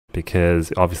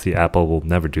because obviously Apple will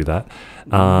never do that.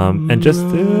 And just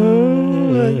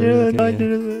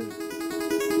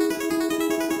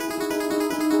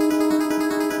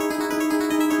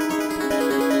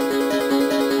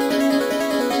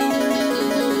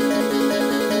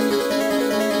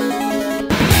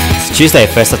Tuesday,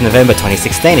 1st of November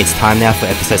 2016. It's time now for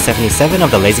episode 77 of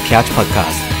the Lazy Couch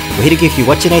podcast. We're here to give you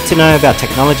what you need to know about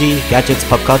technology, gadgets,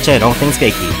 pop culture, and all things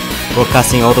geeky.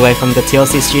 Broadcasting all the way from the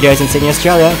TLC studios in Sydney,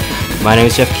 Australia. My name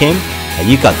is Jeff Kim, and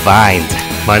you got vined.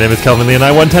 My name is Kelvin Lee, and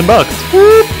I won $10.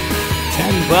 Whoop!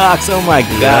 $10, oh my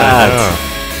god.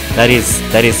 Yeah, that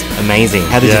is amazing.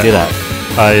 How did you do that?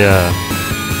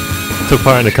 I took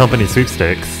part in a company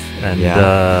sweepstakes and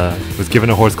was given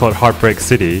a horse called Heartbreak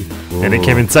City. Ooh. And it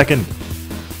came in second.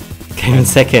 Came in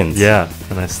second? Yeah,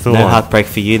 and I still No heartbreak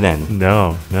for you then?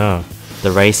 No.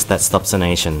 The race that stops a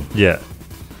nation. Yeah.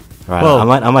 Right, well,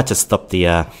 I might just stop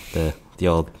the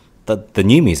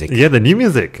new music. Yeah, the new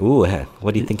music. Ooh,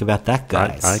 what do you think about that,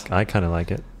 guys? I kind of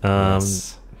like it.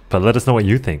 Yes. But let us know what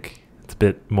you think. It's a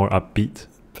bit more upbeat.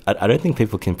 I don't think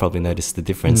people can probably notice the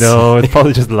difference. No, it's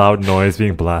probably just loud noise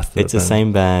being blasted. It's the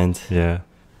same band. Yeah.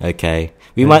 Okay.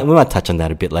 We might touch on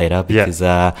that a bit later because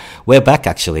we're back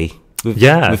actually. We've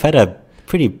had a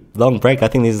pretty long break. I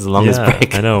think this is the longest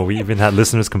break. I know. We even had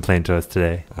listeners complain to us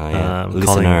today. Oh, yeah.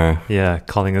 Listener.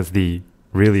 Calling us the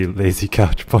really lazy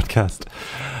couch podcast.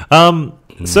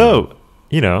 So,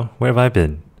 where have I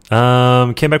been?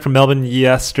 Came back from Melbourne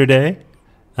yesterday.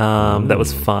 That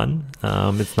was fun.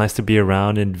 It's nice to be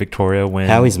around in Victoria when...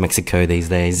 How is Mexico these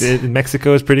days?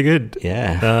 Mexico is pretty good.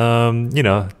 Yeah.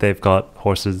 They've got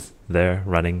horses there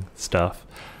running stuff.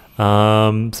 It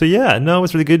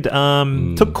was really good. Took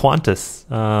Qantas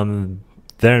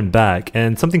there and back.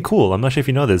 And something cool, I'm not sure if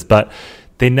you know this, but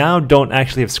they now don't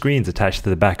actually have screens attached to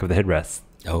the back of the headrest.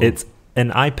 Oh. It's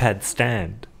an iPad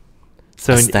stand.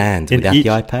 So without the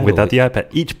iPad? Without the iPad.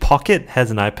 Each pocket has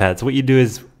an iPad. So what you do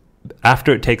is,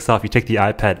 after it takes off, you take the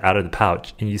iPad out of the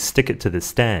pouch and you stick it to the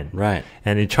stand. Right.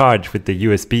 And you charge with the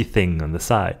USB thing on the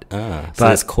side. So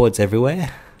there's cords everywhere?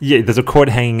 Yeah, there's a cord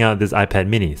hanging out of this iPad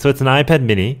mini. So it's an iPad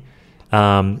mini.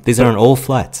 These are on all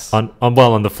flights? On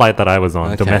the flight that I was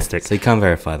on, domestic. So you can't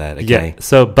verify that, okay.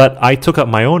 Yeah, but I took up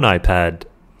my own iPad.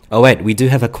 Oh, wait, we do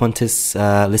have a Qantas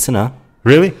listener.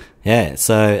 Really? Yeah,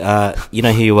 so you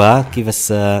know who you are. Give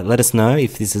us, let us know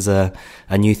if this is a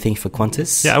new thing for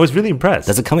Qantas. Yeah, I was really impressed.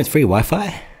 Does it come with free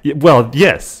Wi-Fi? Yeah, well,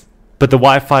 yes, but the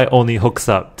Wi-Fi only hooks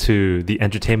up to the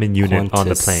entertainment unit on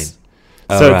the plane.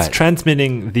 So it's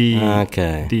transmitting the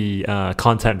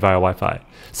content via Wi-Fi.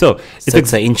 So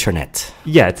it's an intranet.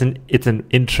 Yeah, it's an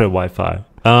intra Wi-Fi.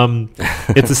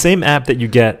 It's the same app that you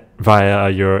get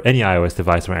via any iOS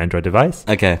device or Android device.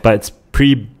 Okay, but it's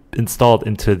pre-installed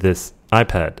into this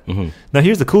iPad. Mm-hmm. Now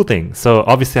here's the cool thing. So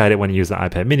obviously I didn't want to use the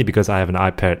iPad mini because I have an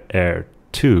iPad Air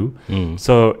 2.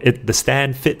 So the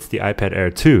stand fits the iPad Air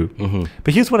 2. Mm-hmm.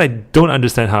 But here's what I don't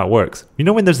understand how it works. You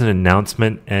know when there's an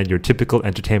announcement and your typical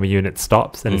entertainment unit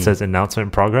stops and it says announcement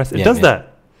in progress? It does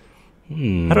that.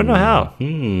 I don't know how.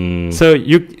 So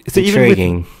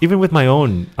even with my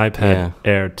own iPad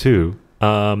Air 2,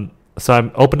 so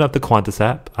I've opened up the Qantas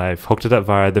app. I've hooked it up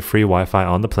via the free Wi-Fi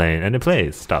on the plane, and it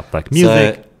plays stuff like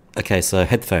music. So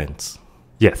headphones.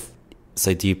 Yes.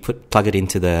 So do you plug it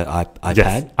into the iPad?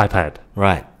 Yes, iPad.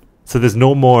 Right. So there's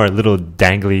no more little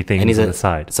dangly things on the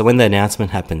side. So when the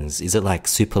announcement happens, is it like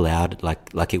super loud,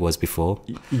 like it was before?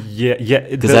 Yeah.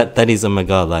 Because that is, oh my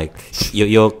god, like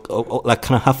you're like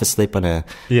kind of half asleep on a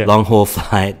long haul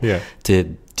flight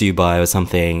to Dubai or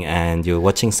something, and you're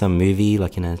watching some movie,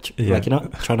 like like you're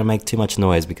not trying to make too much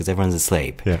noise because everyone's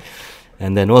asleep. Yeah.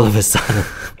 And then all of a sudden...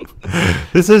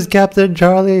 This is Captain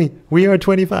Charlie. We are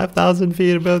 25,000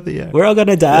 feet above the air. We're all going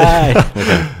to die.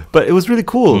 Okay. But it was really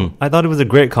cool. I thought it was a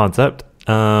great concept.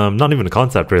 Not even a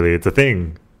concept, really. It's a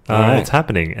thing. It's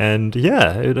happening. And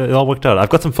it all worked out. I've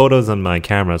got some photos on my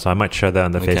camera, so I might share that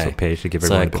on the Facebook page to give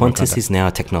everyone a bit more context. So Qantas is now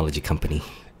a technology company.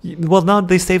 Well, now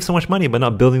they save so much money by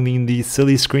not building these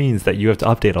silly screens that you have to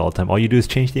update all the time. All you do is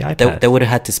change the iPad. They would have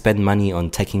had to spend money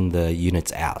on taking the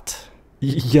units out.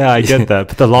 Yeah, I get that.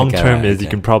 But the long term is you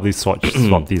can probably swap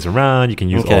these around. You can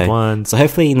use old ones. So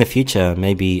hopefully in the future,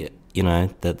 maybe,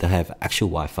 that they'll have actual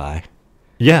Wi-Fi.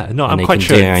 Yeah, no, I'm quite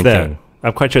sure it's there.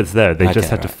 I'm quite sure it's there. They just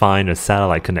have to find a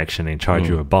satellite connection and charge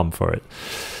you a bomb for it.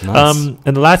 Nice.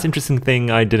 And the last interesting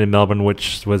thing I did in Melbourne,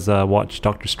 which was watch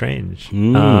Doctor Strange.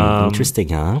 Interesting,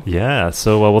 huh? Yeah,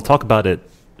 so we'll talk about it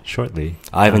shortly.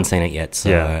 I haven't seen it yet, so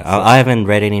Yeah, so- I haven't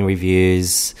read any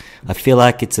reviews. I feel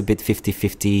like it's a bit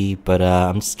 50-50, but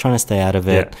I'm just trying to stay out of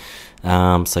it.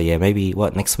 So yeah, maybe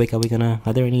next week are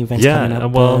there any events coming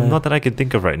up? Well, not that I can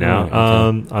think of right now.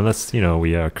 Okay. Unless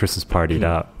we are Christmas partied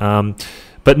out.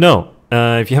 But no,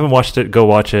 if you haven't watched it, go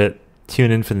watch it.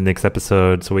 Tune in for the next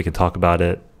episode so we can talk about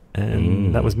it.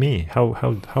 And that was me. How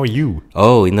are you?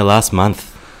 Oh, in the last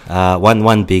month,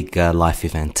 one big life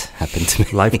event happened to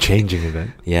me. Life-changing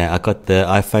event. Yeah, I got the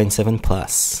iPhone 7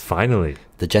 Plus, Finally.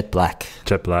 the Jet Black.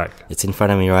 Jet black. It's in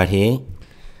front of me right here.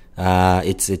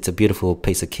 It's a beautiful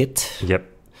piece of kit. Yep.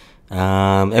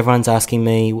 Everyone's asking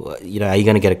me, are you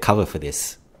going to get a cover for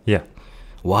this? Yeah.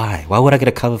 Why? Why would I get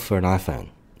a cover for an iPhone?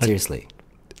 Seriously.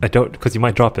 I don't, because you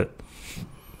might drop it.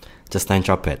 Just don't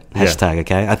drop it. Yeah. Hashtag,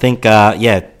 okay? I think,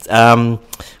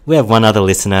 we have one other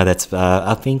listener that's,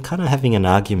 I've been kind of having an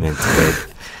argument with.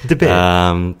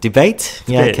 Debate. Debate?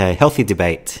 Yeah, Debate. okay. Healthy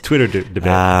debate. Twitter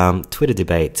debate. Twitter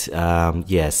debate.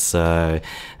 Yes. So,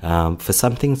 for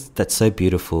something that's so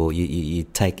beautiful, you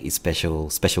take special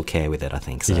care with it, I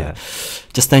think. So, Yeah.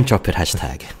 just don't drop it.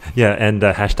 Hashtag. Yeah, and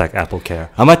hashtag AppleCare.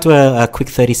 I might do a quick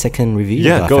 30-second review.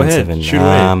 Yeah, of go iPhone ahead. 7. Shoot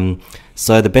away.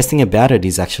 So the best thing about it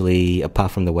is actually,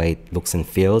 apart from the way it looks and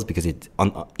feels, because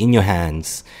in your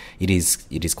hands, it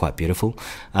is quite beautiful.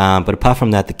 But apart from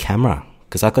that, the camera.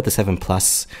 Because I got the 7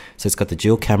 Plus, so it's got the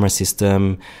dual camera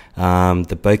system,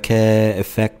 the bokeh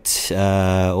effect,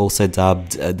 also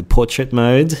dubbed the portrait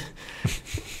mode.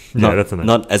 That's nice.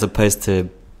 Not as opposed to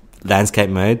landscape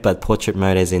mode, but portrait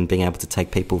mode as in being able to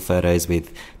take people photos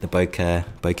with the bokeh.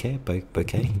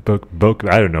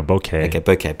 I don't know, bokeh. Okay,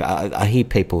 bokeh. But I hear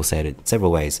people say it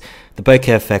several ways. The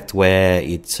bokeh effect, where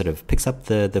it sort of picks up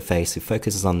the face, it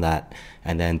focuses on that,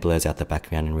 and then blurs out the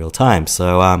background in real time.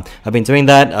 So I've been doing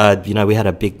that. We had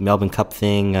a big Melbourne Cup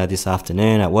thing this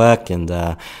afternoon at work, and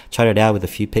tried it out with a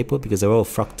few people because they're all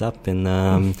frocked up,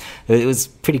 and it was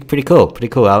pretty cool.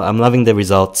 I'm loving the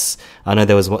results. I know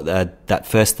there was that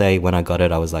first day when I got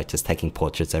it, I was like just taking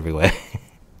portraits everywhere.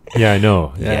 Yeah, I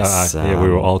know. Yeah, Yes, we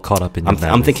were all caught up in your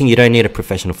I'm thinking you don't need a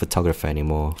professional photographer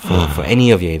anymore for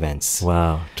any of your events.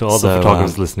 Wow. To all the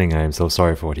photographers listening, I am so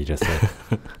sorry for what he just said.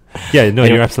 Yeah, no,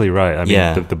 you're absolutely right. I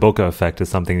mean, the bokeh effect is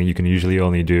something that you can usually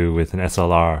only do with an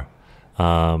SLR.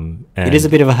 And it is a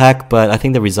bit of a hack, but I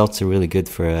think the results are really good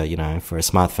for a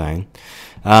smartphone.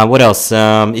 What else?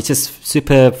 It's just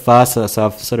super fast. So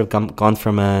I've sort of gone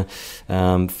from a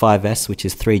 5S, which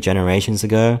is 3 generations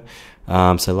ago.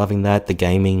 So loving that. The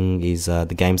gaming is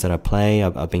the games that I play.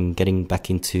 I've been getting back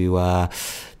into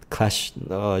Clash.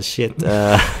 Oh shit!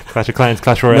 Clash of Clans,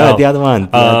 Clash Royale. No, the other one.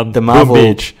 The Marvel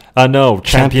Boom Beach. No,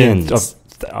 Champions.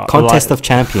 Contest of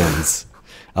Champions.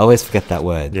 I always forget that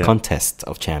word. Yeah. Contest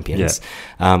of Champions.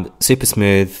 Super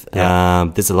smooth. Yeah.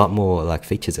 There's a lot more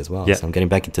features as well. Yeah. So I'm getting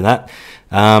back into that.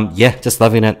 Just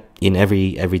loving it in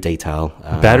every detail.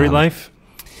 Battery life.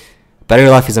 Battery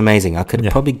life is amazing. I could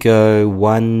probably go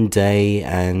 1 day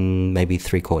and maybe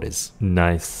 3/4.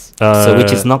 Nice. So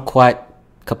which is not quite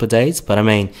a couple of days, but I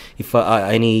mean, if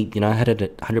I only, I had it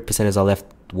at 100% as I left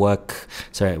work.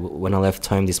 Sorry, when I left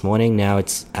home this morning. Now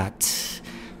it's at,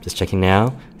 just checking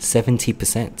now,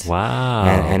 70%. Wow.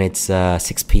 And it's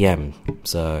 6 p.m.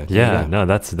 So yeah, no,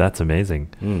 that's amazing.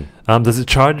 Does it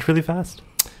charge really fast?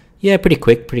 Yeah, pretty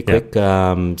quick.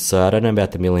 So I don't know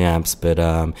about the milliamps, but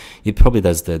it probably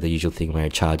does the usual thing where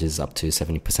it charges up to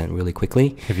 70% really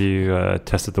quickly. Have you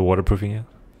tested the waterproofing yet?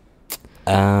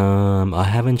 I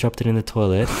haven't dropped it in the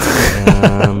toilet.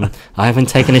 I haven't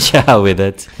taken a shower with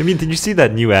it. I mean, did you see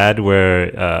that new ad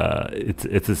where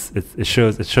it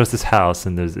shows this house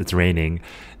and it's raining,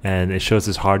 and it shows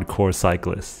this hardcore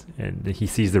cyclist, and he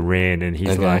sees the rain and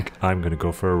he's like, "I'm gonna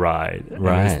go for a ride."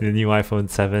 Right. And it's the new iPhone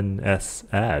 7s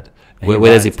ad. Where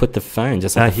does he put the phone?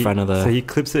 Just at the front of the. So he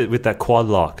clips it with that quad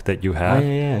lock that you have. Oh,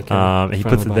 yeah. Okay. And he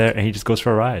puts it there, and he just goes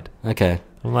for a ride. Okay.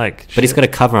 I'm like, but he's got a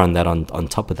cover on that on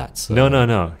top of that. So.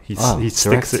 No. He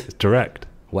sticks it direct.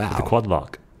 Wow. With the quad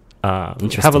lock.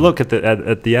 Interesting. Have a look at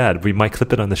the ad. We might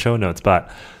clip it on the show notes, but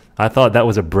I thought that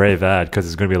was a brave ad because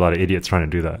there's going to be a lot of idiots trying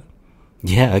to do that.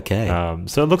 Yeah. Okay.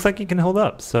 So it looks like it can hold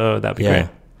up. So that'd be great.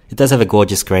 It does have a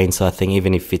gorgeous screen, so I think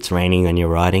even if it's raining and you're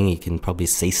riding, you can probably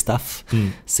see stuff.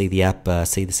 See the app,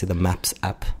 see the Maps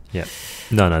app. Yeah.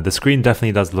 No, the screen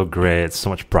definitely does look great. It's so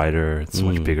much brighter. It's so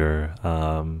much bigger.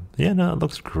 It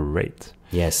looks great.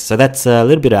 Yes, so that's a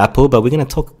little bit of Apple, but we're going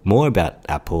to talk more about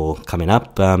Apple coming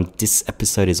up. This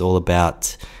episode is all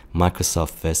about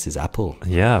Microsoft versus Apple.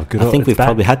 Yeah, good. I think we've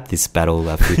probably had this battle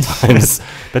a few times.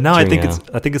 But now I think it's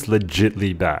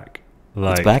legitly back.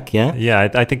 Like, It's back, yeah? Yeah,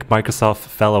 I think Microsoft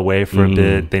fell away for a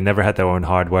bit. They never had their own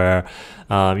hardware.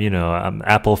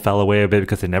 Apple fell away a bit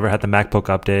because they never had the MacBook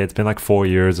update. It's been like 4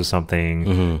 years or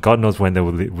something. God knows when they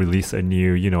will release a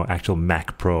new, actual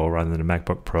Mac Pro rather than a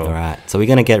MacBook Pro. All right, so we're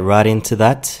going to get right into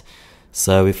that.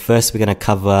 So first we're going to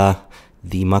cover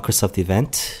the Microsoft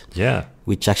event. Yeah.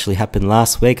 Which actually happened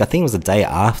last week. I think it was the day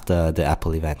after the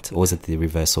Apple event. Or was it the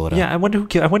reverse order? Yeah, I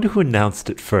wonder who announced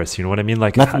it first. You know what I mean?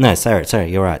 Like, no, sorry,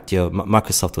 you're right.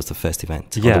 Microsoft was the first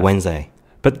event on the Wednesday.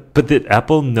 But did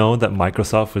Apple know that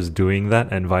Microsoft was doing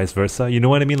that and vice versa? You know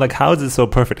what I mean? Like, how is it so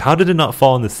perfect? How did it not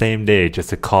fall on the same day just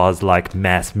to cause like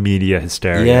mass media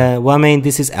hysteria? Yeah, well, I mean,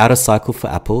 this is out of cycle for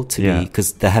Apple to be,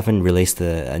 because they haven't released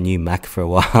a new Mac for a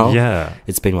while. Yeah.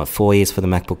 It's been, 4 years for the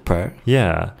MacBook Pro?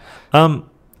 Yeah.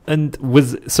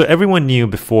 So everyone knew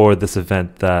before this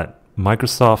event that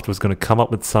Microsoft was going to come up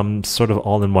with some sort of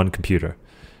all-in-one computer.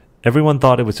 Everyone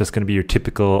thought it was just going to be your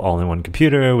typical all-in-one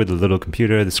computer with a little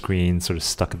computer, the screen sort of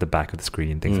stuck at the back of the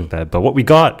screen, things like that. But what we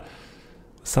got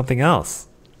was something else.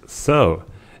 So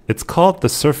it's called the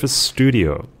Surface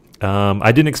Studio.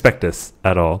 I didn't expect this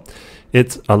at all.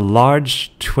 It's a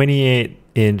large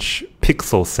 28-inch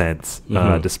Pixel Sense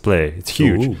display. It's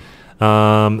huge. Ooh.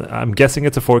 I'm guessing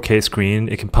it's a 4K screen.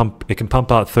 It can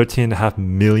pump out 13.5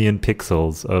 million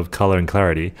pixels of color and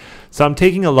clarity. So I'm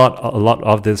taking a lot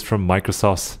of this from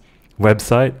Microsoft's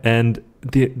website, and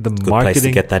the Good marketing place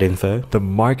to get that info. The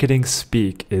marketing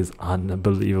speak is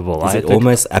unbelievable. Is it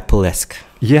almost Apple-esque?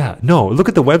 Yeah. No, look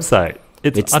at the website.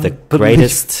 It's the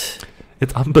greatest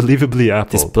It's unbelievably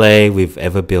Apple display we've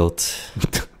ever built.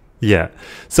 Yeah.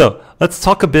 So let's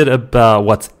talk a bit about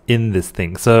what's in this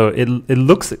thing. So it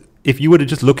looks, if you were to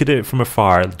just look at it from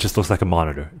afar, it just looks like a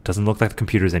monitor. It doesn't look like the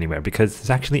computer's anywhere because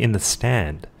it's actually in the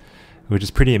stand, which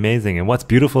is pretty amazing. And what's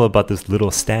beautiful about this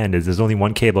little stand is there's only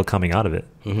one cable coming out of it.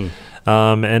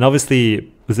 And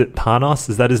obviously, was it Panos?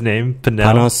 Is that his name?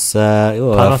 Panos,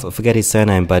 I forget his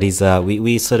surname, but he's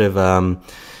we sort of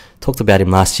talked about him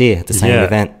last year at the same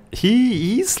event.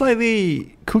 He's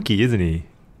slightly kooky, isn't he?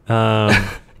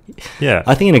 Yeah,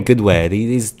 I think in a good way.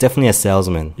 He's definitely a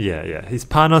salesman. Yeah. He's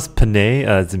Panos Panay,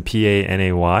 as in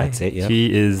Panay. That's it, yeah.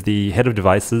 He is the head of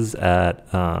devices at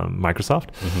Microsoft.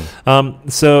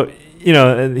 So,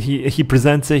 he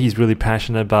presents it. He's really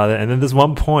passionate about it. And then there's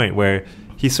one point where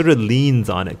he sort of leans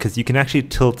on it because you can actually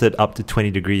tilt it up to 20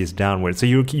 degrees downward. So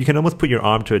you can almost put your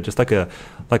arm to it just like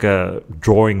a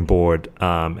drawing board.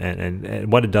 And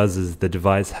what it does is the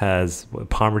device has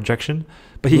palm rejection.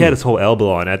 But he had his whole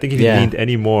elbow on it. I think if he leaned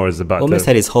any more, is about almost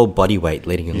had his whole body weight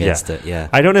leaning against it. Yeah.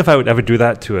 I don't know if I would ever do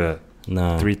that to a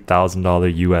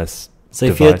 $3,000 US So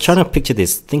device. if you're trying to picture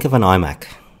this, think of an iMac.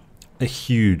 A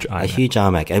huge iMac. A huge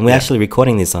iMac. And we're actually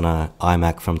recording this on an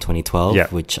iMac from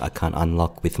 2012, which I can't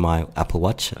unlock with my Apple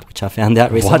Watch, which I found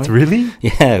out recently. What, really?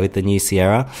 Yeah, with the new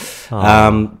Sierra.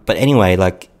 But anyway,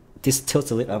 like, this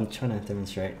tilts a little. I'm trying to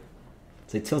demonstrate.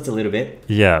 So it tilts a little bit.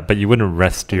 Yeah, but you wouldn't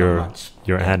rest your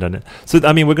hand on it. So,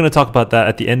 I mean, we're going to talk about that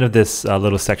at the end of this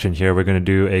little section here. We're going to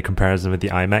do a comparison with the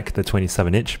iMac, the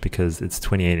 27-inch, because it's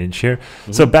 28-inch here.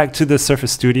 So back to the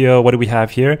Surface Studio. What do we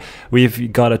have here?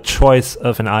 We've got a choice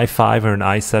of an i5 or an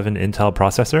i7 Intel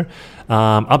processor,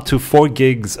 up to 4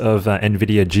 gigs of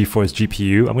NVIDIA GeForce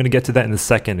GPU. I'm going to get to that in a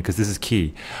second because this is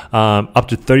key. Up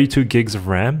to 32 gigs of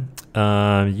RAM.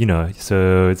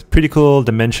 So it's pretty cool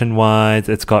dimension-wise.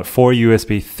 It's got 4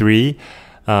 USB 3.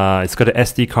 It's got an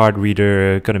SD card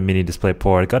reader, got a mini display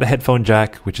port, got a headphone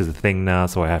jack, which is a thing now,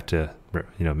 so I have to,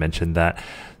 mention that.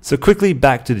 So quickly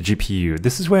back to the GPU.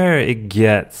 This is where it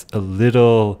gets a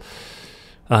little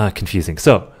confusing.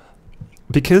 So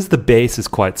because the base is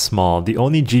quite small, the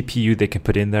only GPU they can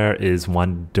put in there is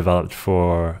one developed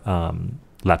for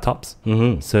laptops.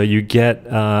 So you get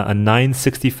a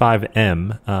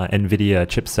 965M NVIDIA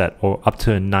chipset or up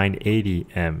to a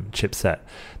 980M chipset.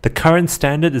 The current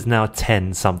standard is now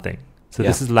 10 something. So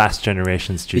this is last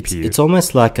generation's GPU. It's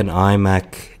almost like an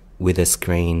iMac with a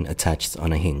screen attached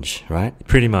on a hinge, right?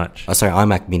 Pretty much. Oh, sorry,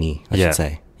 iMac Mini, I should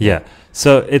say. Yeah.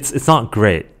 So it's not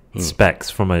great specs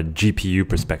from a GPU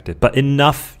perspective, but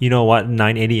enough,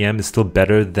 980M is still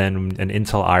better than an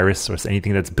Intel Iris or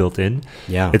anything that's built in.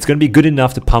 Yeah. It's going to be good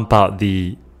enough to pump out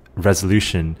the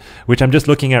resolution, which I'm just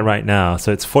looking at right now.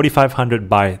 So it's 4500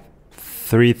 by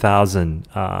 3000,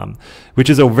 which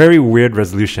is a very weird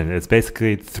resolution. It's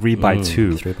basically 3 by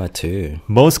 2. 3 by 2.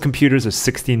 Most computers are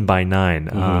 16 by 9.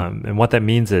 And what that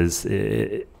means is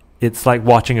it's like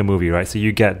watching a movie, right? So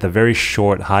you get the very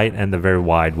short height and the very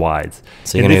wide wides.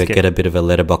 So you're going to get a bit of a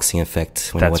letterboxing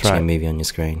effect when you're watching a movie on your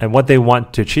screen. And what they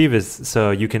want to achieve is,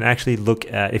 so you can actually look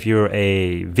at, if you're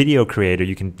a video creator,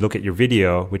 you can look at your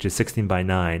video, which is 16 by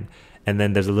 9, and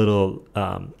then there's a little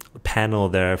panel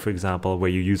there, for example, where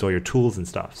you use all your tools and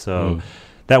stuff. So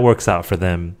that works out for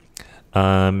them.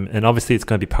 And obviously it's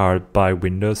going to be powered by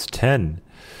Windows 10.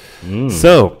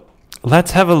 So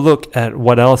let's have a look at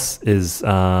what else is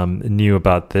new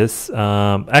about this.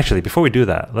 Actually, before we do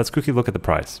that, let's quickly look at the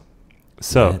price.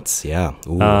 So it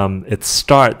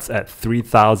starts at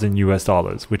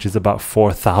 $3,000 which is about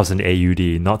 4,000 AUD,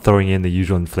 not throwing in the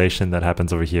usual inflation that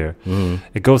happens over here.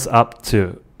 It goes up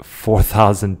to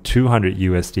 4,200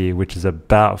 USD, which is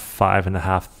about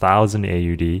 5,500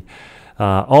 AUD.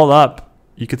 All up,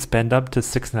 you could spend up to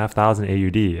 6,500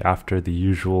 AUD after the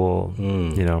usual,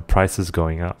 prices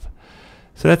going up.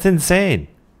 So that's insane.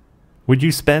 Would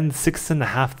you spend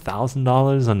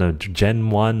 $6,500 on a Gen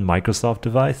 1 Microsoft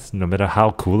device, no matter how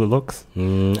cool it looks?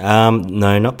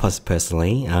 No, not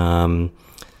personally.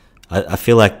 I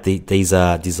feel like these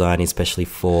are designed especially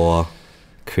for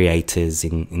creators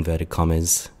in inverted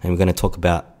commas. And we're going to talk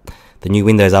about the new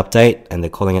Windows update, and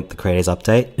they're calling it the Creators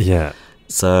Update. Yeah.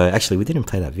 So actually, we didn't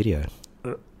play that video.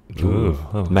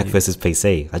 Mac versus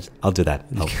PC. I'll do that.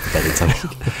 I'll put that in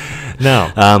something. No.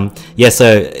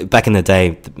 So back in the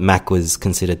day, Mac was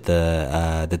considered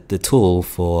the tool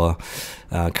for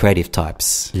creative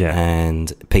types,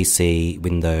 and PC,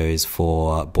 Windows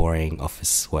for boring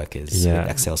office workers with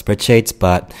Excel spreadsheets.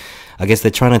 But I guess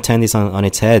they're trying to turn this on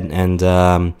its head, and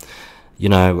I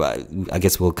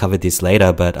guess we'll cover this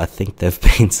later, but I think they've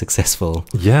been successful.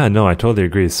 Yeah, no, I totally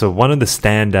agree. So one of the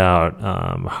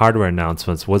standout hardware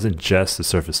announcements wasn't just the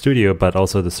Surface Studio, but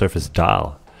also the Surface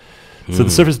Dial. So the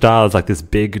Surface Dial is like this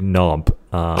big knob.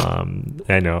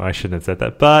 I know I shouldn't have said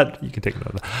that, but you can take note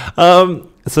of that.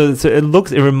 So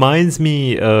it reminds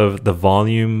me of the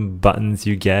volume buttons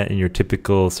you get in your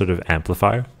typical sort of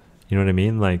amplifier. You know what I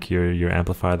mean? Like your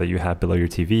amplifier that you have below your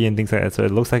TV and things like that. So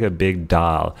it looks like a big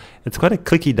dial. It's quite a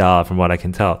clicky dial from what I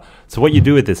can tell. So what you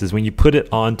do with this is when you put it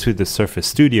onto the Surface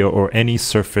Studio or any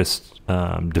Surface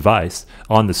device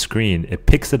on the screen, it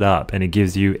picks it up and it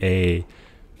gives you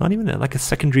not even like a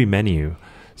secondary menu.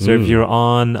 So if you're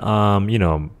on,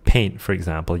 Paint, for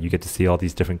example, you get to see all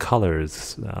these different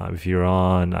colors. If you're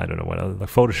on, I don't know what else, like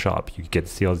Photoshop, you get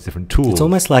to see all these different tools. It's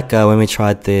almost like when we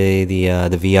tried the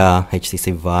VR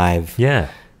HTC Vive. Yeah.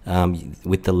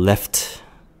 With the left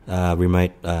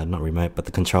remote, not remote, but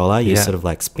the controller, you're sort of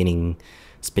like spinning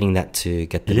that to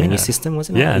get the menu system,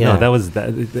 wasn't it? No, that was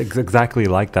exactly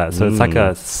like that. So it's like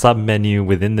a sub menu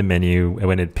within the menu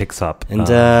when it picks up. And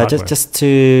just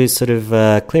to sort of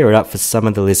clear it up for some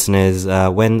of the listeners,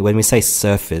 when we say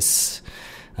Surface,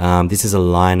 this is a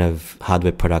line of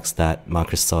hardware products that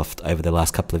Microsoft over the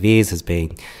last couple of years has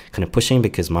been kind of pushing,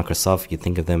 because Microsoft, you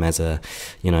think of them as a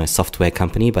software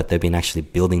company, but they've been actually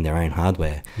building their own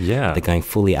hardware. Yeah, they're going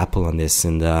fully Apple on this,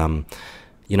 and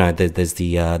there's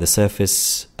the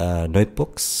Surface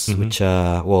notebooks, which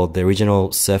are, the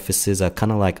original Surfaces are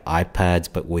kind of like iPads,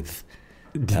 but with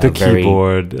the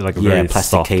keyboard, like a very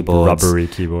plastic soft, keyboard, rubbery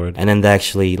keyboard. And then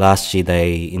last year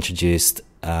they introduced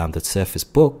the Surface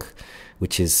Book,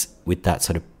 which is with that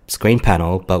sort of screen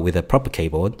panel, but with a proper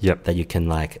keyboard that you can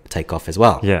like take off as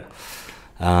well. Yeah.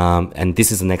 And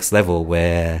this is the next level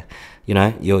where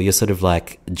you're sort of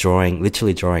like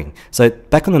literally drawing. So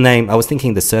back on the name, I was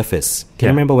thinking the Surface. Can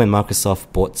you remember when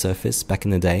Microsoft bought Surface back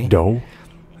in the day? No.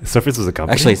 Surface was a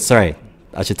company? Actually, sorry.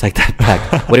 I should take that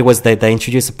back. What it was, they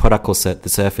introduced a product called the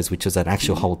Surface, which was an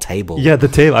actual whole table. Yeah, the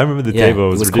table. I remember the table.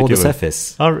 It was ridiculous. Called the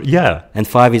Surface. Yeah. And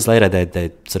 5 years later,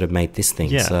 they sort of made this thing.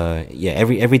 Yeah. So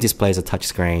every display is a touch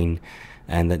screen,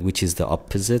 and which is the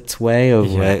opposite way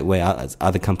of where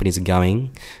other companies are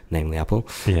going, namely Apple.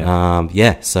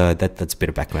 So that's a bit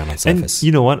of background on Surface. And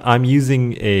you know what? I'm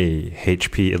using a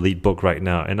HP EliteBook right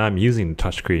now, and I'm using the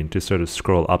touchscreen to sort of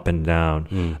scroll up and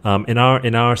down. In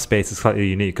our space, it's slightly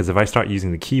unique, because if I start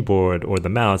using the keyboard or the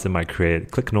mouse, it might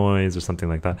create click noise or something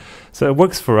like that. So it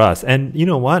works for us. And you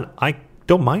know what? I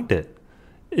don't mind it.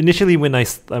 Initially, when I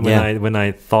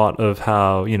thought of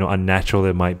how unnatural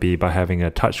it might be by having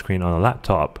a touchscreen on a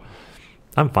laptop,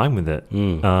 I'm fine with it.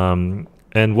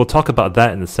 And we'll talk about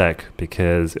that in a sec,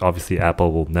 because obviously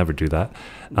Apple will never do that.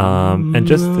 And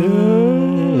just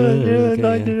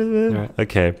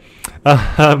okay,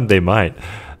 they might.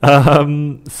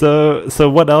 So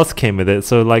what else came with it?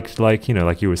 So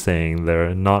like you were saying,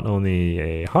 they're not only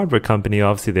a hardware company,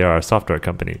 obviously they are a software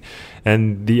company.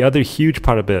 And the other huge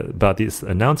part about this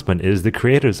announcement is the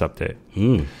Creators Update.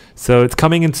 So it's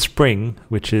coming in spring,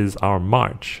 which is our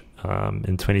March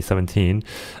in 2017.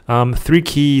 3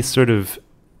 key sort of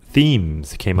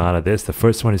themes came out of this. The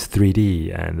first one is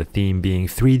 3D, and the theme being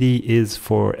 3D is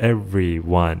for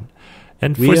everyone.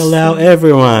 And we allow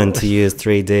everyone to use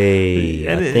 3D.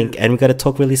 And we got to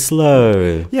talk really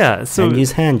slow. Yeah, so and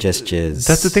use hand gestures.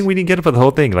 That's the thing we didn't get about the whole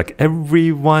thing. Like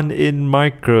everyone in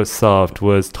Microsoft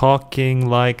was talking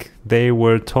like they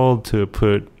were told to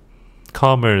put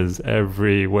commas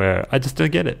everywhere. I just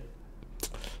don't get it.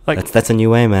 Like that's a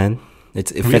new way, man.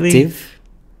 It's effective.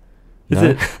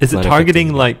 Really? Is it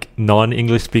targeting like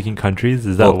non-English speaking countries?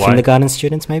 Is that why? Kindergarten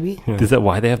students, maybe? Is that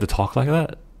why they have to talk like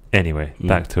that? Anyway,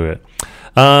 back to it.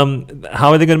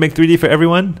 How are they going to make 3D for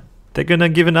everyone? They're going to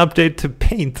give an update to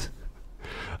Paint.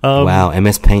 Wow,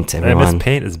 MS Paint, everyone. MS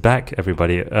Paint is back,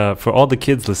 everybody. For all the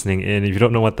kids listening in, if you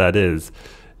don't know what that is,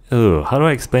 how do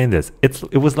I explain this?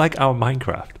 It was like our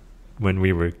Minecraft when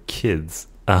we were kids.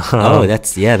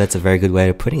 That's a very good way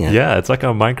of putting it. Yeah, it's like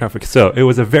our Minecraft. So it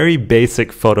was a very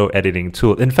basic photo editing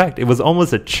tool. In fact, it was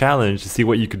almost a challenge to see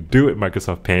what you could do with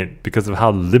Microsoft Paint because of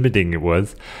how limiting it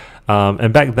was.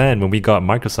 And back then, when we got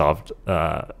Microsoft,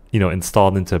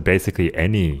 installed into basically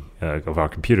any of our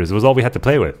computers, it was all we had to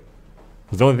play with.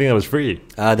 It was the only thing that was free.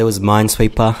 There was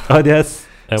Minesweeper. Oh, yes.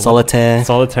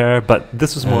 Solitaire. But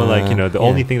this was more like, the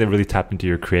only thing that really tapped into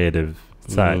your creative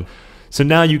side. So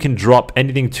now you can drop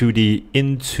anything 2D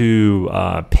into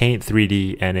Paint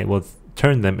 3D, and it will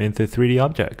turn them into 3D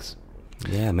objects.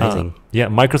 Yeah, amazing.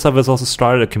 Microsoft has also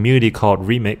started a community called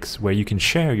Remix where you can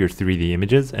share your 3D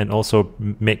images and also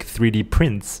make 3D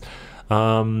prints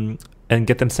and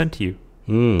get them sent to you.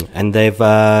 And they've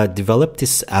developed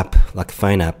this app, like a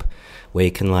phone app, where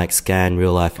you can like scan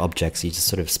real life objects. You just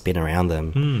sort of spin around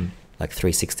them, like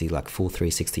 360, like full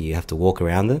 360. You have to walk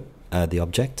around the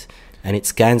object, and it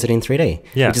scans it in 3D.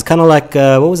 Yeah, which is kind of like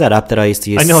what was that app that I used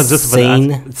to use? I know, it's just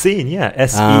Scene. Scene, yeah,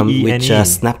 SEENE. Which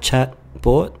Snapchat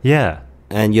bought. Yeah.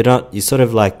 And you sort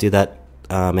of like do that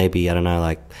maybe, I don't know,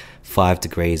 like 5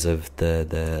 degrees of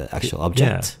the actual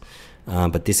object. Yeah.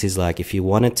 But this is like, if you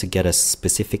wanted to get a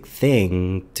specific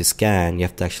thing to scan, you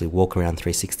have to actually walk around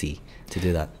 360 to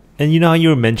do that. And how you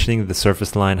were mentioning the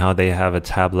Surface line, how they have a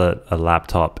tablet, a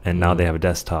laptop, and now they have a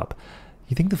desktop.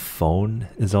 You think the phone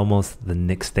is almost the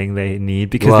next thing they need?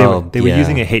 Because they were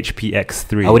using a HP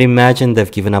X3. I would imagine they've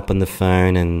given up on the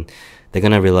phone and they're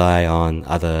going to rely on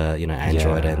other,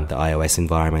 Android and the iOS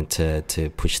environment to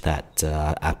push that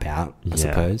app out, I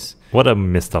suppose. What a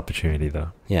missed opportunity,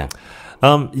 though. Yeah.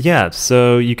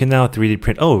 So you can now 3D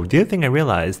print. Oh, the other thing I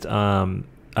realized,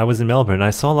 I was in Melbourne and I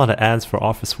saw a lot of ads for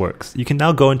Officeworks. You can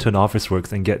now go into an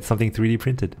Officeworks and get something 3D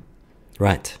printed.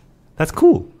 Right. That's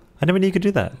cool. I never knew you could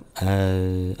do that.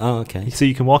 Okay. So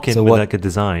you can walk in with like a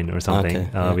design or something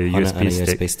with a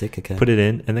USB stick. Okay. Put it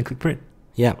in and then click print.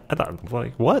 Yeah. I thought,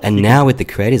 like, what? And now with the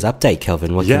Creators Update,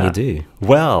 Kelvin, what can you do?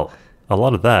 Well, a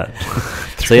lot of that.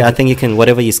 So I think you can,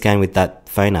 whatever you scan with that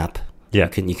phone app, you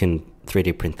can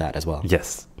 3D print that as well.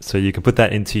 Yes. So you can put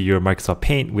that into your Microsoft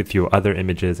Paint with your other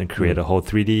images and create a whole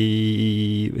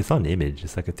 3D... It's not an image.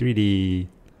 It's like a 3D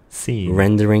scene.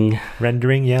 Rendering,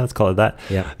 yeah, let's call it that.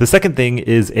 Yeah. The second thing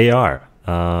is AR.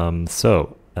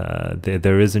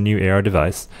 There is a new AR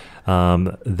device.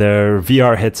 Their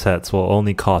VR headsets will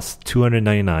only cost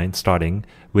 $299 starting,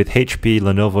 with HP,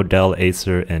 Lenovo, Dell,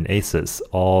 Acer, and Asus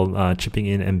all chipping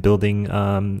in and building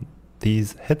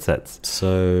these headsets.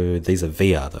 So these are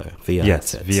VR though.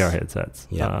 Headsets. VR headsets.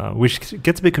 Yeah. Which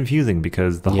gets a bit confusing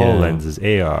because the HoloLens is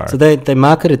AR. So they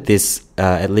marketed this,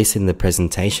 at least in the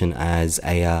presentation, as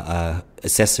AR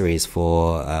accessories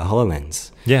for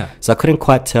HoloLens. Yeah. So I couldn't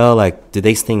quite tell, like, do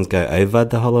these things go over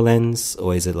the HoloLens,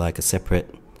 or is it like a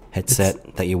separate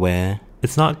headset that you wear?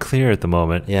 It's not clear at the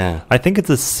moment. Yeah. I think it's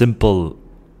a simple...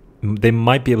 They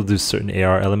might be able to do certain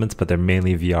AR elements, but they're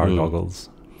mainly VR goggles.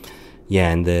 Yeah,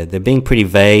 and they're being pretty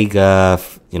vague, for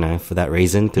that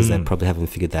reason, because they probably haven't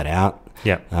figured that out.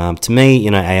 Yeah. To me,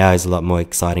 AI is a lot more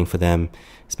exciting for them,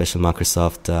 especially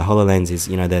Microsoft. HoloLens is,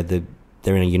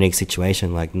 they're in a unique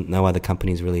situation. Like no other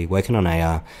company is really working on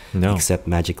AR except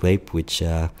Magic Leap, which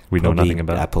we know nothing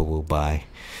about. Apple will buy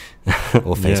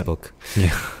or Facebook.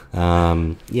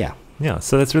 Yeah,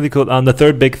 so that's really cool. The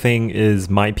third big thing is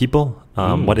My People.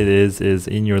 What it is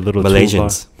in your little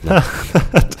Malaysians.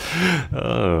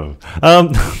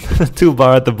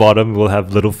 Toolbar at the bottom will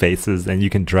have little faces, and you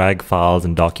can drag files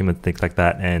and documents, things like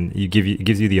that. And it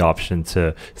gives you the option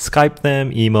to Skype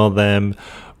them, email them,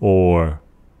 or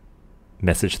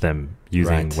message them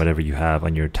using whatever you have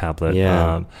on your tablet.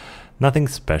 Yeah. Nothing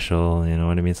special, you know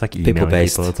what I mean? It's like emailing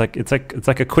people. It's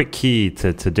like a quick key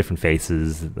to different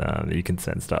faces that you can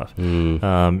send stuff.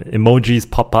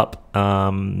 Emojis pop up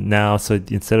now, so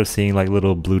instead of seeing like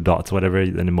little blue dots or whatever,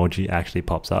 an emoji actually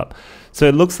pops up. So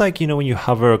it looks like, when you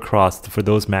hover across, for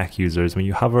those Mac users, when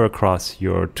you hover across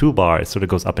your toolbar, it sort of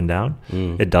goes up and down.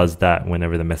 It does that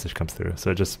whenever the message comes through.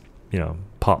 So it just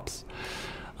pops.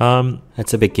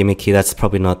 That's a bit gimmicky. That's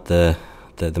probably not the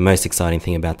most exciting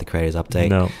thing about the Creators Update.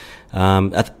 No.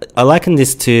 I liken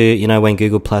this to, when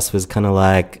Google Plus was kind of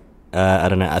like, I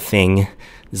don't know, a thing.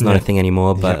 It's not a thing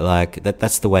anymore, but like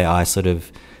that's the way I sort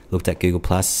of looked at Google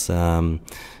Plus.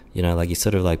 Like you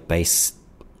sort of like base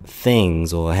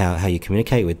things or how you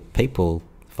communicate with people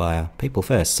via people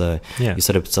first. So you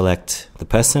sort of select the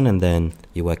person and then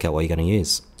you work out what you're going to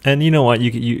use. And you know what?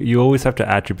 You always have to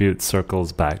attribute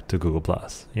circles back to Google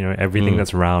Plus. Everything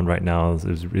that's around right now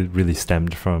is really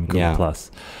stemmed from Google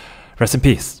Plus. Rest in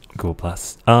peace, Google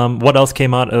Plus. What else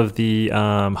came out of the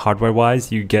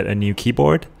hardware-wise? You get a new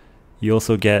keyboard. You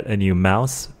also get a new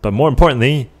mouse. But more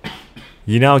importantly,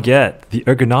 you now get the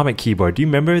ergonomic keyboard. Do you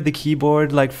remember the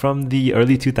keyboard like from the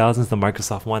early 2000s, the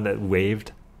Microsoft one that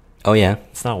waved? Oh, yeah.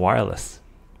 It's not wireless.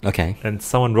 Okay. And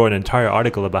someone wrote an entire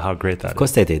article about how great that is. Of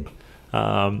course they did.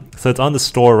 So it's on the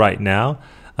store right now.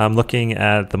 I'm looking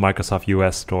at the Microsoft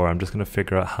US store. I'm just going to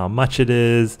figure out how much it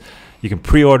is. You can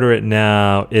pre-order it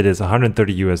now. It is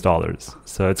 $130.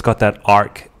 So it's got that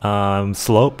arc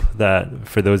slope that,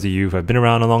 for those of you who have been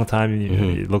around a long time,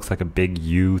 it looks like a big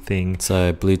U thing.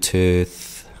 So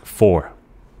Bluetooth 4.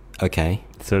 Okay.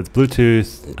 So it's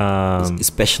Bluetooth.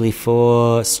 Especially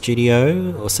for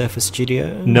Studio or Surface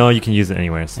Studio? No, you can use it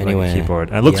anywhere. It's anywhere. Like a keyboard.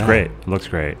 And it looks great. It looks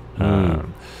great.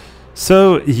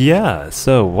 So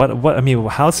what I mean,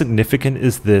 how significant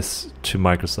is this to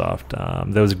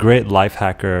Microsoft? There was a great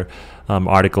Lifehacker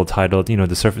article titled,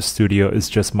 the Surface Studio is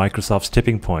just Microsoft's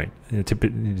tipping point.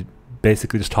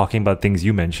 Basically just talking about things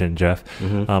you mentioned, Jeff,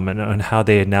 and how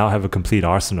they now have a complete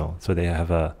arsenal. So they have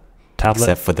a tablet.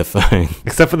 Except for the phone.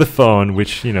 Except for the phone,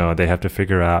 which, they have to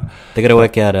figure out. They got to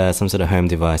work out some sort of home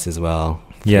device as well.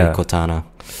 Yeah. Cortana.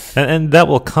 And that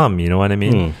will come, you know what I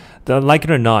mean? Like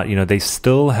it or not, they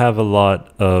still have a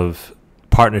lot of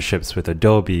partnerships with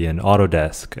Adobe and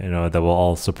Autodesk, that will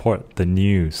all support the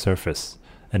new Surface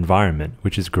environment,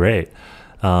 which is great.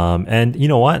 And you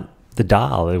know what? The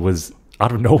dial, it was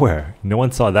out of nowhere. No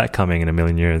one saw that coming in a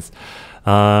million years.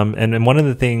 And one of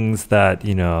the things that,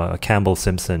 Campbell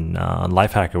Simpson on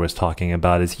Lifehacker was talking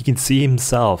about is he can see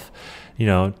himself,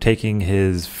 taking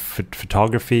his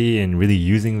photography and really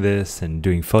using this and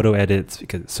doing photo edits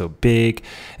because it's so big.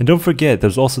 And don't forget,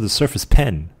 there's also the Surface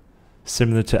Pen,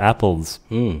 similar to Apple's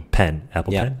pen.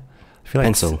 Apple Pen? I feel like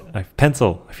Pencil.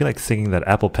 Pencil. I feel like singing that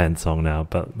Apple Pen song now,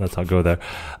 but let's not go there.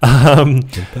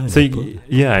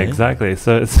 Exactly.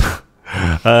 So it's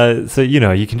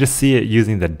you can just see it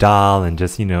using the dial and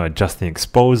just adjusting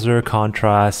exposure,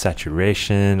 contrast,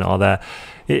 saturation, all that.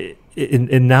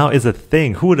 It now is a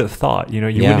thing. Who would have thought? You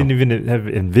wouldn't even have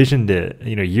envisioned it,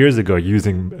 years ago,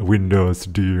 using Windows to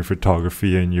do your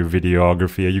photography and your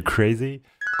videography. Are you crazy?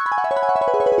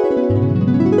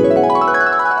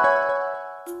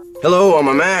 Hello, I'm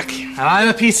a Mac. I'm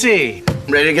a PC.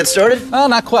 Ready to get started? Well,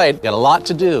 not quite. Got a lot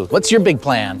to do. What's your big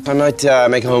plan? I might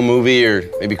make a home movie or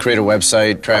maybe create a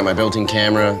website, try out my built-in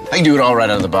camera. I can do it all right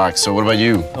out of the box, so what about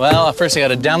you? Well, first I got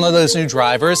to download those new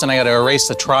drivers, and I got to erase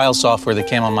the trial software that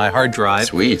came on my hard drive.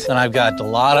 Sweet. Then I've got a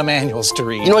lot of manuals to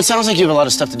read. It sounds like you have a lot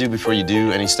of stuff to do before you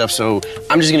do any stuff, so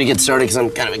I'm just going to get started because I'm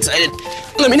kind of excited.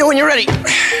 Let me know when you're ready.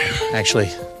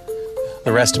 Actually,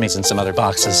 the rest of me's in some other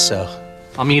boxes, so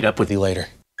I'll meet up with you later.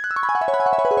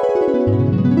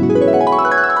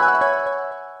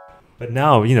 But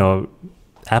now,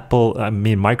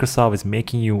 Microsoft is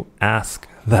making you ask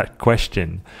that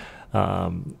question,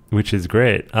 which is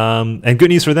great. And good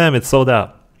news for them, it's sold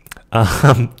out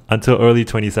until early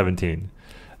 2017,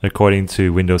 according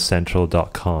to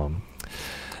WindowsCentral.com.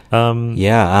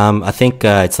 I think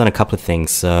it's done a couple of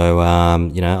things. So,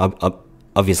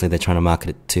 obviously they're trying to market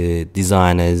it to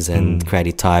designers and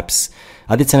creative types.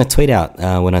 I did send a tweet out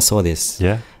when I saw this.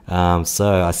 Yeah.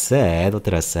 So I said, what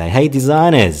did I say? Hey,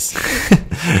 designers,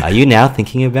 are you now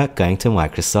thinking about going to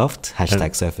Microsoft?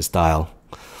 # Surface Dial.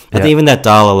 I think even that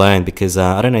dial alone, because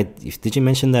I don't know, did you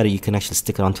mention that you can actually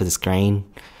stick it onto the screen?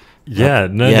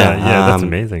 That's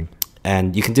amazing.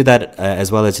 And you can do that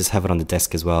as well as just have it on the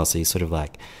desk as well. So you sort of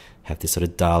like have this sort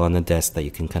of dial on the desk that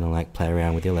you can kind of like play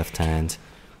around with your left hand.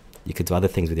 You could do other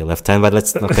things with your left hand, but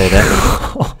let's not go there.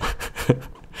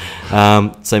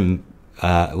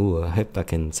 I hope I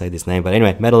can say this name. But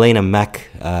anyway, Madalena Mack,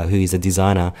 who is a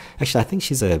designer. Actually, I think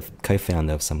she's a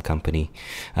co-founder of some company.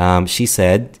 She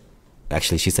said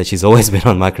she's always been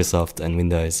on Microsoft and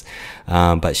Windows,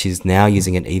 but she's now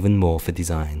using it even more for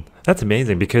design. That's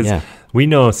amazing because we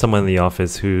know someone in the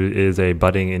office who is a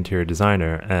budding interior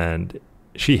designer, and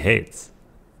she hates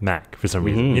Mac for some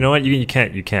reason. You know what? You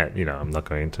can't. I'm not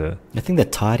going to. I think the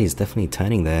tide is definitely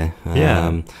turning there.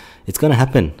 It's going to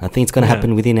happen. I think it's going to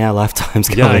happen within our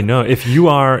lifetimes. Yeah, I know. If you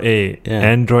are a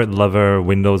Android lover,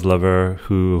 Windows lover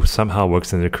who somehow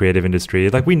works in the creative industry,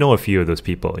 like we know a few of those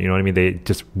people, you know what I mean? They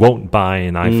just won't buy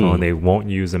an iPhone. They won't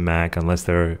use a Mac unless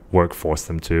their work forced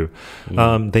them to.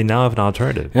 They now have an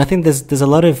alternative. And I think there's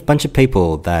a bunch of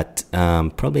people that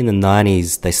probably in the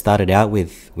 90s, they started out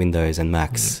with Windows and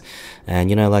Macs.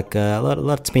 And, you know, like a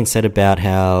lot's been said about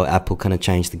how Apple kind of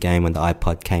changed the game when the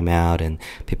iPod came out and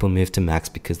people moved to Macs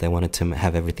because they wanted to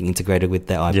have everything integrated with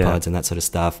their iPods and that sort of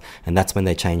stuff. And that's when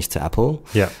they changed to Apple.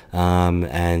 Yeah.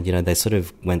 And, you know, they sort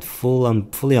of went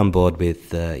fully on board with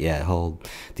the whole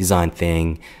design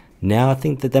thing. Now I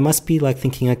think that they must be like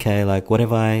thinking, okay, like what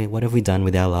have we done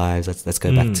with our lives? Let's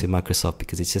go back to Microsoft,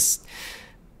 because it's just,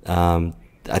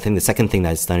 I think the second thing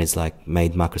that it's done is like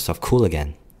made Microsoft cool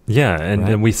again. Yeah,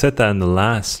 and we said that in the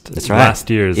last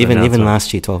year's even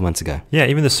last year, 12 months ago. Yeah,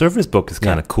 even the Surface Book is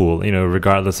kind of cool, you know,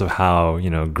 regardless of how, you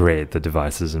know, great the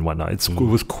device is and whatnot. It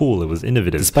was cool. It was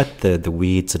innovative. Despite the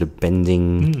weird sort of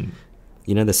bending,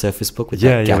 you know, the Surface Book with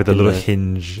that gap with a little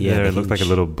hinge. Yeah, it looked like a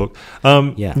little book.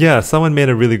 Yeah, someone made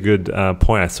a really good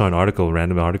point. I saw an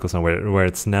random article somewhere, where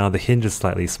it's now the hinge is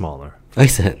slightly smaller. Oh,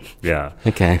 is it? Yeah.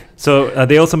 Okay. So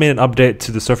they also made an update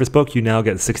to the Surface Book. You now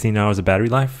get 16 hours of battery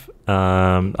life.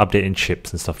 Update in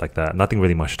chips and stuff like that. Nothing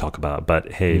really much to talk about, but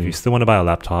hey, if you still want to buy a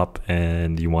laptop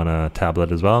and you want a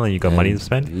tablet as well and you got money to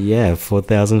spend,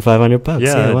 $4,500.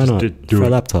 Yeah, why not? For a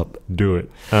laptop, do it.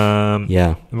 We're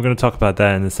going to talk about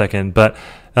that in a second, but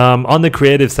on the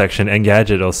creative section,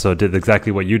 Engadget also did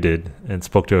exactly what you did and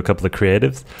spoke to a couple of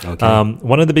creatives. Okay.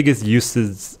 One of the biggest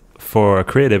uses for a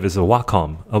creative is a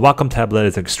Wacom. A Wacom tablet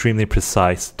is an extremely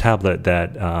precise tablet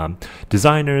that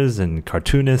designers and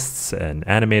cartoonists and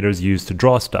animators use to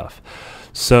draw stuff.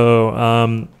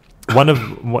 So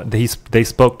they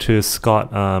spoke to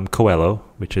Scott Coelho,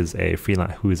 which is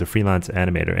who is a freelance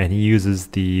animator, and he uses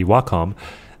the Wacom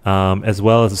as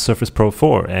well as the Surface Pro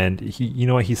 4. And he, you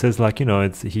know what he says, like, you know,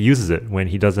 he uses it when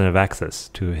he doesn't have access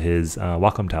to his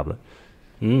Wacom tablet.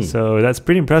 So that's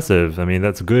pretty impressive. I mean,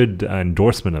 that's a good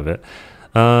endorsement of it.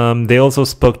 They also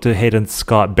spoke to Hayden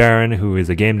Scott Barron, who is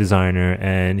a game designer,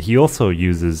 and he also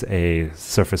uses a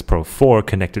Surface Pro 4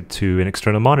 connected to an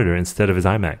external monitor instead of his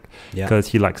iMac because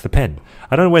he likes the pen.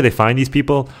 I don't know where they find these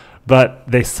people, but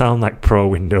they sound like pro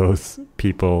Windows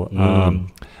people.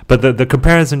 But the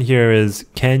comparison here is,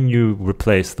 can you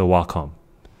replace the Wacom?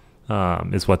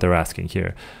 Is what they're asking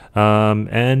here.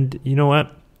 And you know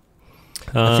what?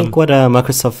 I think what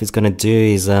Microsoft is going to do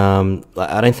is,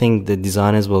 I don't think the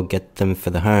designers will get them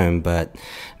for the home, but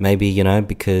maybe, you know,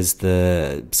 because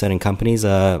the certain companies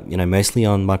are, you know, mostly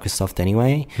on Microsoft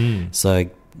anyway. So,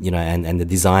 you know, and the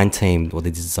design team or the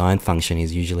design function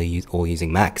is usually all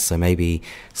using Macs. So maybe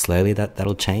slowly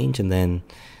that'll change, and then,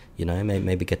 you know,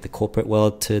 maybe get the corporate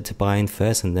world to buy in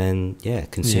first, and then,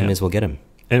 consumers will get them.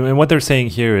 And what they're saying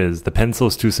here is the pencil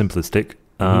is too simplistic.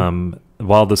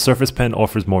 While the Surface Pen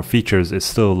offers more features, it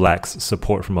still lacks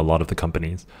support from a lot of the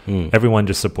companies. Everyone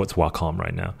just supports Wacom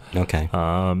right now. Okay.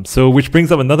 So which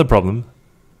brings up another problem.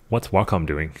 What's Wacom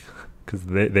doing? Because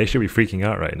they should be freaking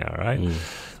out right now, right?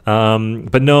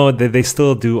 But no, they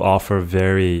still do offer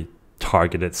very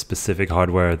targeted, specific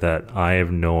hardware that I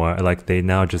have like they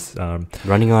now just...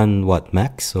 running on what,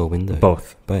 Macs or Windows?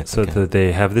 Both. So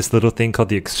they have this little thing called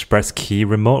the Express Key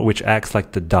remote, which acts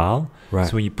like the dial. Right.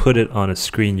 So when you put it on a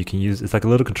screen, you can use, it's like a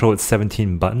little control with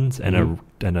 17 buttons and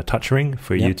a touch ring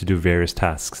for you to do various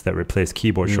tasks that replace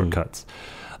keyboard shortcuts.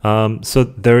 So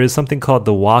there is something called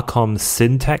the Wacom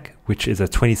Syntec, which is a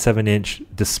 27-inch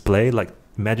display, like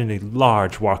imagine a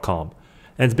large Wacom,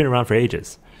 and it's been around for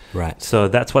ages. Right. So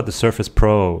that's what the Surface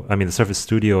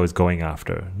Studio is going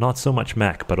after. Not so much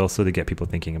Mac, but also to get people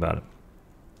thinking about it.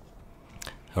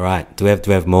 All right. Do we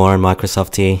have more on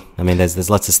Microsoft here? I mean, there's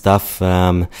lots of stuff.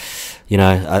 You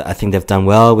know, I think they've done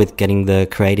well with getting the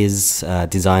creators,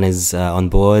 designers on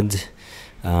board.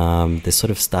 They're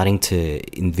sort of starting to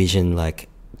envision like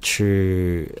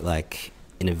true, like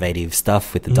innovative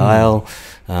stuff with the dial.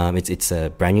 It's a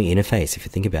brand new interface if you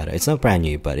think about it. It's not brand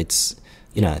new, but it's,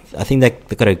 you know, I think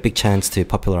they've got a big chance to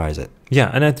popularize it. Yeah,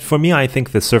 and for me, I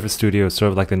think the Surface Studio is sort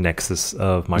of like the nexus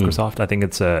of Microsoft. I think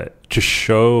it's to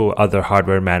show other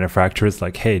hardware manufacturers,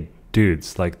 like, hey,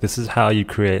 dudes, like, this is how you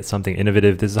create something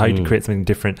innovative. This is how you create something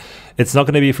different. It's not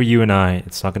going to be for you and I.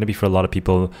 It's not going to be for a lot of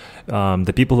people.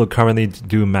 The people who currently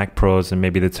do Mac Pros and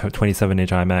maybe the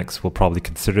 27-inch iMacs will probably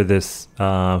consider this,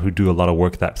 who do a lot of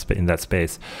work in that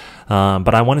space.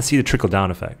 But I want to see the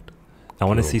trickle-down effect. I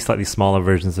want to see slightly smaller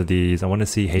versions of these. I want to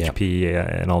see HP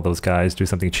and all those guys do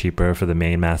something cheaper for the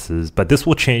main masses. But this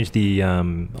will change the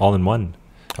all-in-one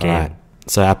game. All right.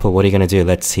 So Apple, what are you going to do?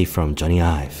 Let's hear from Johnny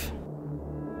Ive.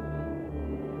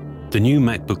 The new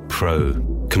MacBook Pro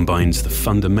combines the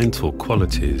fundamental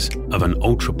qualities of an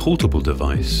ultra-portable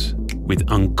device with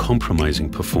uncompromising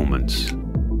performance.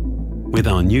 With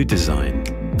our new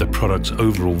design, the product's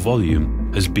overall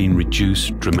volume has been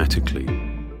reduced dramatically.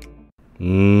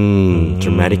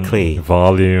 Dramatically.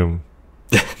 Volume.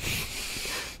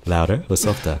 Louder or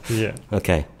softer? Yeah.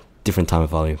 Okay, different time of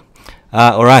volume.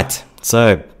 All right,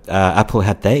 so Apple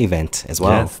had their event as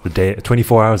well. Yes, the day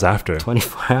 24 hours after.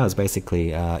 24 hours,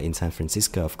 basically, in San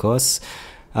Francisco, of course.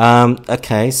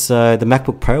 Okay, so the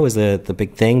MacBook Pro was the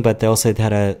big thing, but they also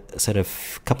had a sort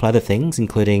of couple other things,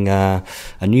 including a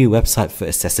new website for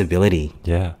accessibility.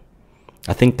 Yeah.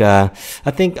 I think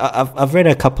I've read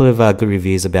a couple of good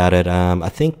reviews about it. I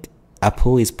think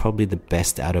Apple is probably the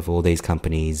best out of all these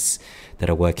companies that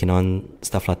are working on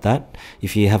stuff like that.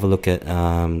 If you have a look at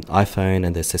iPhone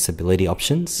and the accessibility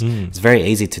options, it's very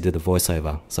easy to do the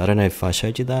voiceover. So I don't know if I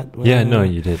showed you that. Yeah, no,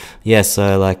 you did. Yeah,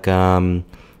 so like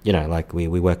like we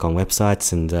work on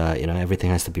websites, and everything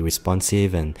has to be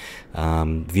responsive and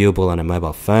viewable on a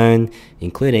mobile phone,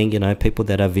 including people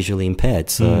that are visually impaired.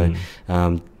 So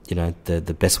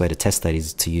the best way to test that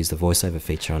is to use the voiceover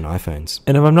feature on iPhones.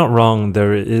 And if I'm not wrong,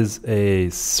 there is a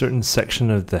certain section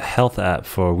of the health app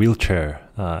for wheelchair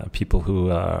people who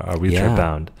are wheelchair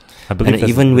bound. I believe. And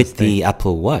even with the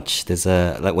Apple Watch, there's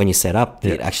when you set up,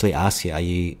 it actually asks you,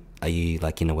 are you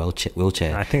like in a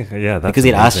wheelchair? I think, that's because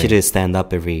it amazing. asks you to stand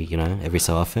up every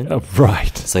so often. Oh,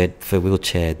 right. So for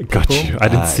wheelchair people, Got you. I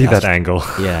didn't see that angle.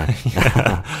 Yeah.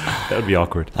 That would be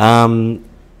awkward.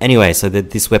 Anyway, so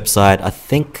this website, I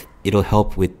think it'll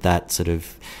help with that sort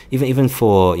of, even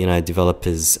for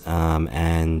developers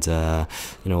and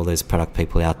all those product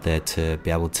people out there, to be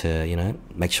able to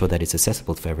make sure that it's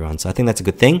accessible for everyone. So I think that's a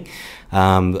good thing.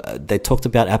 They talked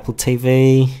about Apple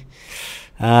TV.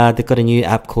 They've got a new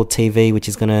app called TV, which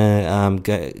is going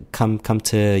to come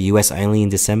to US only in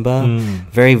December.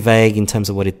 Very vague in terms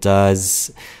of what it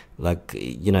does. Like,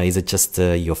 is it just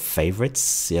your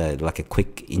favorites? Yeah, like a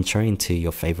quick intro into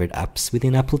your favorite apps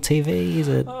within Apple TV? Is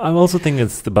it? I also think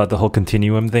it's about the whole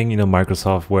continuum thing,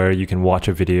 Microsoft, where you can watch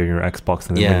a video on your Xbox,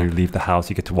 and then when you leave the house,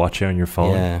 you get to watch it on your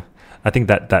phone. Yeah. I think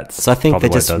that's. So I think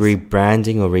they're just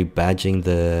rebranding or rebadging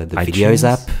the Videos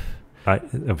app.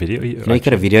 A video? You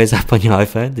got a Videos app on your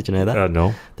iPhone? Did you know that?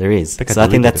 No. There is. I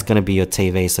think that's going to be your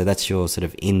TV. So that's your sort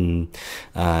of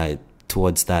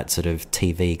towards that sort of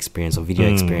TV experience or video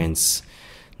experience,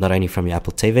 not only from your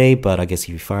Apple TV, but I guess if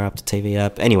you fire up the TV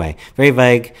app. Anyway, very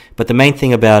vague. But the main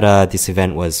thing about this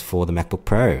event was for the MacBook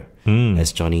Pro,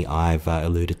 as Johnny Ive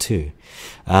alluded to.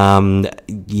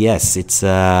 Yes, it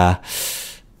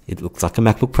looks like a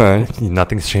MacBook Pro.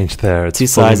 Nothing's changed there. It's two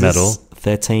fully sizes, metal.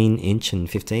 13-inch and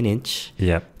 15-inch.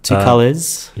 Yep. Two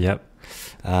colors. Yep.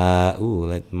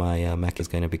 My Mac is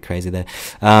going to be crazy there.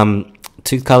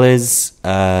 Two colors,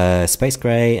 space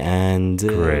gray and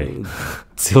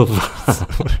silver.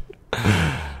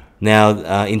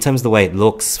 Now, in terms of the way it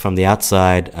looks from the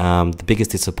outside, the biggest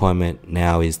disappointment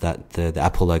now is that the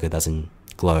Apple logo doesn't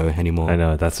glow anymore. I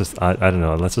know, that's just, I don't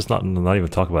know, let's just not even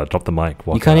talk about it. Drop the mic.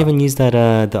 You can't even use that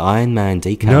the Iron Man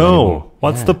decal anymore.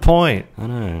 What's the point? I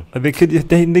know. They could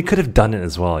have done it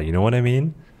as well, you know what I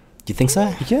mean? Do you think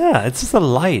so? Yeah, it's just a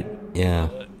light. Yeah.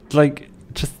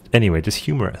 Just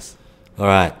humorous. All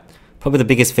right. Probably the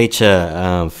biggest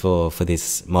feature for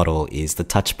this model is the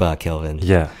touch bar, Kelvin.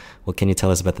 Yeah. What can you tell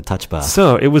us about the touch bar?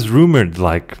 So it was rumored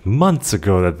like months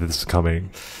ago that this is coming.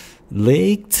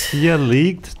 Leaked? Yeah,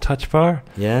 leaked touch bar.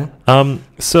 Yeah.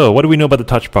 So what do we know about the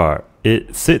touch bar?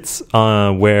 It sits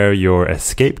where your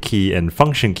escape key and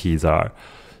function keys are.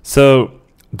 So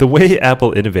the way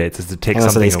Apple innovates is to take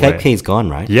something away. So the escape key is gone,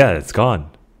 right? Yeah, it's gone.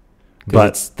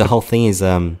 But the whole thing is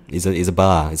a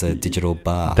bar, is a digital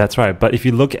bar. That's right. But if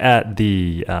you look at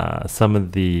the some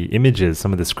of the images,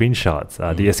 some of the screenshots,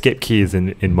 the escape key is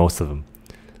in most of them.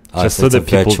 Just so that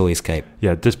people, virtual escape.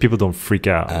 Yeah, just people don't freak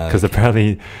out because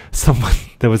apparently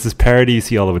there was this parody you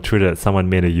see all over Twitter that someone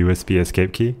made a USB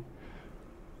escape key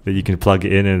that you can plug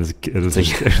in and it's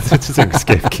just an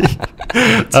escape key.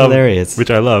 It's hilarious,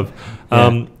 which I love.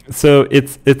 Yeah. So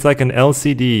it's like an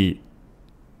LCD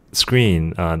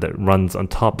screen that runs on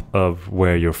top of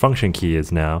where your function key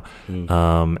is now,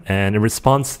 and it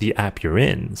responds to the app you're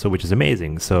in, so which is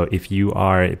amazing. So if you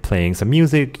are playing some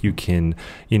music, you can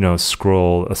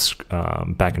scroll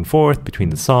back and forth between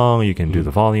the song, you can do the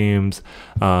volumes.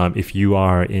 If you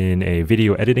are in a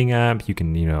video editing app, you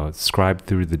can scribe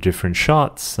through the different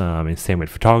shots, and same with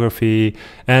photography,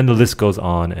 and the list goes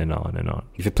on and on and on.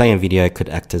 If you're playing video, it could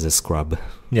act as a scrub.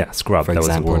 Yeah, scrub, for that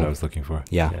example. was the word I was looking for.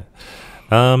 Yeah.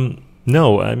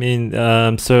 No, I mean,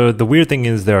 so the weird thing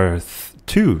is there are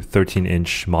two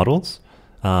 13-inch models.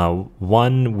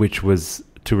 One which was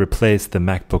to replace the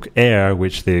MacBook Air,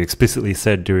 which they explicitly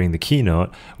said during the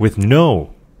keynote, with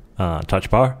no touch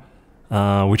bar,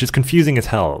 which is confusing as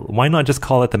hell. Why not just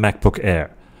call it the MacBook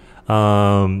Air?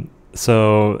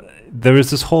 So there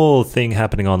is this whole thing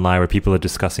happening online where people are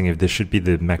discussing if this should be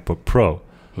the MacBook Pro,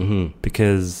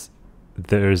 because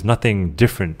there's nothing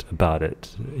different about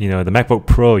it. You know, the MacBook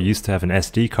Pro used to have an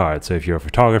SD card, so if you're a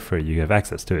photographer, you have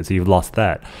access to it. So you've lost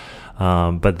that.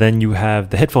 But then you have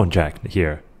the headphone jack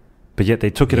here, but yet they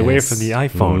took it away from the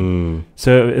iPhone.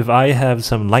 So if I have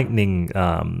some Lightning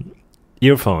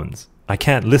earphones, I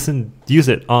can't use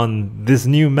it on this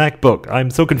new MacBook. I'm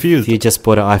so confused. If you just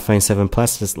bought an iPhone 7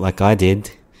 Plus, just like I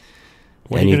did,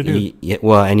 what are you going to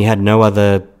do? And you had no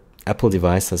other Apple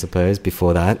device, I suppose,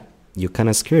 before that, you're kind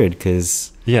of screwed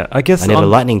because I guess I need a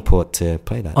Lightning port to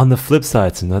play that. On the flip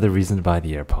side, it's another reason to buy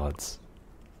the AirPods.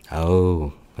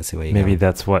 Oh, I see where you're Maybe going.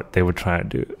 that's what they were trying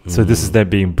to do. So this is them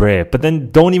being brave. But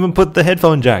then don't even put the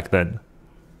headphone jack then.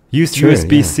 Use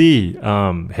USB-C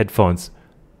headphones.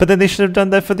 But then they should have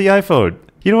done that for the iPhone.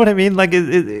 You know what I mean? Like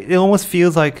it almost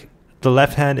feels like the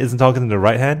left hand isn't talking to the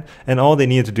right hand, and all they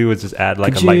needed to do was just add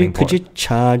like a Lightning port. Could you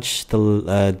charge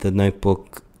the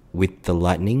notebook with the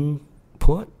Lightning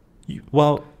port?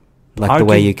 Like the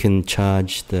way you can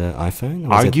charge the iPhone?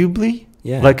 Arguably.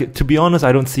 Yeah. Like, to be honest,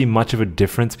 I don't see much of a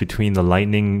difference between the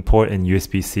Lightning port and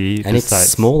USB-C. And it's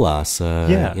smaller, so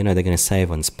they're going to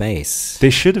save on space. They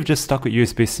should have just stuck with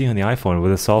USB-C on the iPhone. It would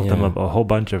have solved them a whole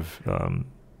bunch of...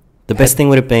 the best thing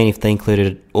would have been if they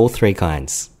included all three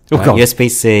kinds. Right?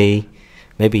 USB-C,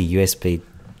 maybe USB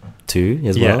 2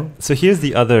 as well. So here's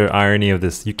the other irony of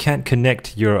this. You can't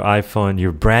connect your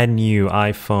brand new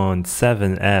iPhone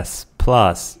 7S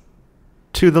Plus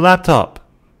to the laptop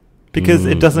because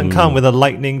it doesn't come with a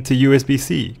Lightning to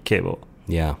USB-C cable.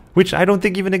 Yeah. Which I don't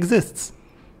think even exists.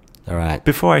 All right.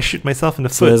 Before I shoot myself in the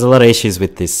foot. So there's a lot of issues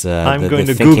with this. I'm going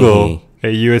to Google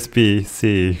a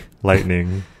USB-C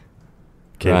Lightning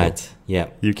cable. Right. Yeah.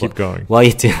 You keep going. While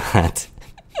you do that,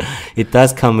 it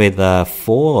does come with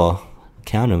four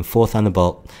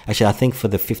Thunderbolt. Actually, I think for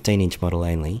the 15-inch model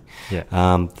only. Yeah.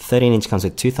 13-inch comes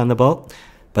with 2 Thunderbolt.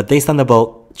 But these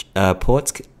Thunderbolt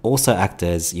ports also act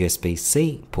as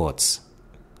USB-C ports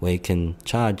where you can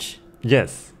charge.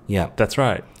 Yes. Yeah. That's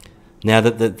right. Now,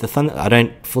 the I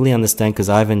don't fully understand because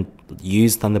I haven't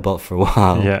used Thunderbolt for a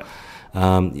while. Yeah.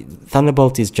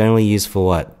 Thunderbolt is generally used for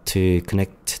what? To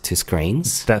connect to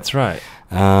screens. That's right.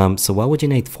 So why would you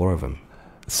need 4 of them?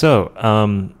 So,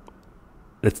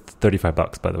 it's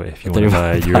 $35, by the way, if you want to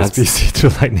buy a USB-C to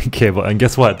Lightning cable. And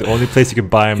guess what? The only place you can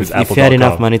buy them is Apple.com. If you had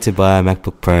enough money to buy a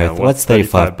MacBook Pro, what's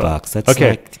 $35? That's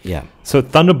okay. Yeah. So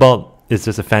Thunderbolt is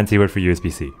just a fancy word for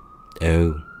USB-C.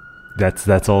 Oh.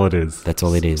 That's all it is. That's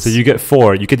all it is. So you get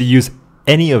 4. You get to use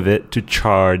any of it to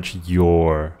charge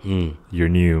your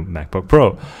new MacBook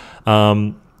Pro.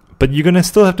 But you're going to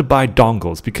still have to buy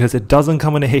dongles because it doesn't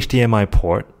come with a HDMI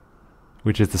port,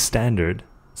 which is the standard.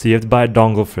 So you have to buy a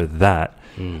dongle for that.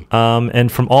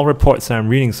 And from all reports that I'm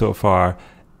reading so far,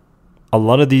 a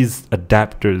lot of these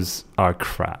adapters are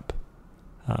crap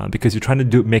because you're trying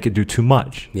to make it do too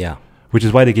much. Yeah. Which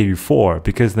is why they gave you 4,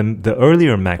 because the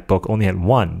earlier MacBook only had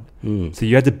 1. So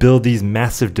you had to build these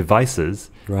massive devices,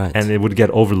 right? And it would get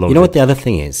overloaded. You know what the other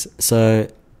thing is? So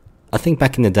I think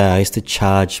back in the day, I used to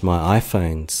charge my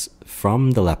iPhones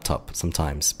from the laptop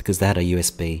sometimes because they had a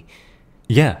USB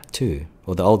 2,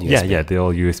 or the old USB. Yeah, the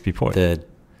old USB port.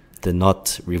 The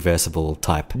not reversible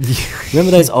type. Remember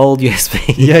those old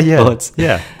USB ports?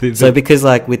 Yeah. So because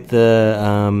like with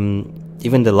the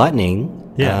even the Lightning,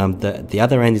 the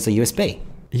other end is a USB.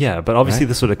 Yeah, but obviously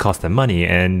this would have cost them money,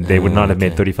 and they would not have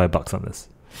made $35 on this.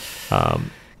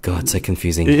 God, so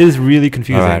confusing. It is really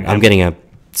confusing. All right, I'm getting a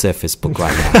Surface Book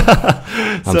right now.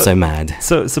 I'm so mad.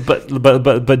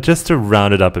 But just to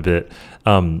round it up a bit,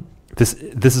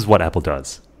 this is what Apple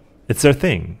does. It's their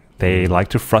thing. They like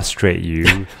to frustrate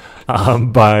you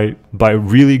by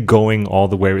really going all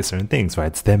the way with certain things, right?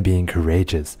 It's them being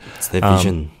courageous. It's their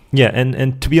vision.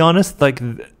 And to be honest, like,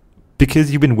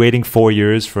 because you've been waiting 4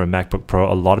 years for a MacBook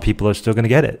Pro, a lot of people are still going to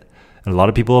get it. And a lot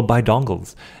of people will buy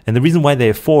dongles. And the reason why they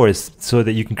have 4 is so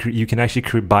that you can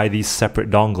actually buy these separate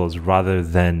dongles rather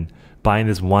than buying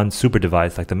this one super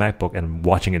device like the MacBook and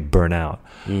watching it burn out.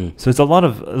 So it's a lot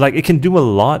of, like, it can do a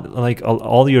lot. Like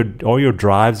all your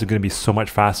drives are going to be so much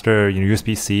faster.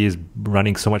 USB-C is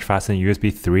running so much faster than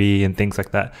USB 3 and things like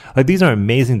that. Like, these are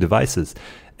amazing devices.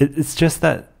 It's just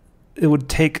that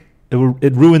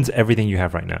it ruins everything you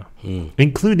have right now,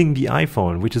 including the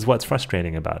iPhone, which is what's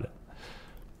frustrating about it.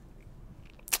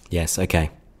 Yes,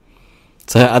 okay.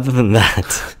 So other than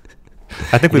that,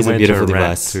 I think we went a beautiful to a rant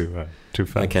device. too, right? too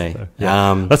fast. Okay. So,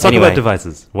 yeah. Let's talk anyway. about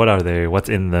devices. What are they? What's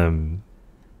in them?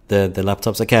 The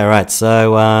laptops. Okay, right.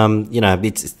 So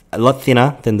it's a lot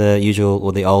thinner than the usual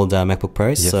or the old MacBook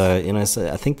Pros. Yes. So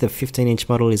I think the 15-inch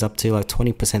model is up to like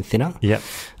 20% thinner. Yep.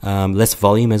 Less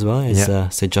volume as well, as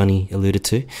so Johnny alluded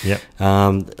to. Yep.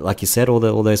 Like you said, all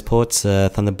those ports,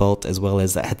 Thunderbolt as well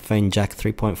as the headphone jack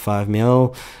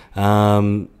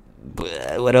 3.5mm.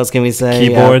 What else can we say?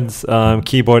 Keyboards.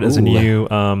 Keyboard is a new.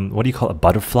 What do you call it?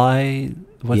 Butterfly.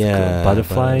 What's it called?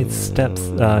 Butterfly steps.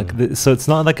 So it's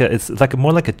not like it's like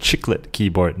more like a chiclet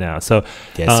keyboard now. So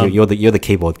so you're the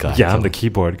keyboard guy. Yeah, I'm the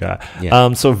keyboard guy.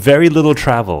 Yeah. So very little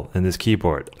travel in this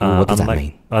keyboard. What does that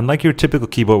mean? Unlike your typical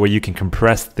keyboard where you can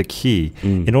compress the key,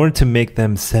 in order to make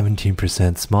them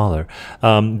 17% smaller,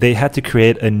 they had to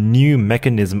create a new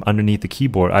mechanism underneath the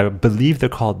keyboard. I believe they're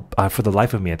called, for the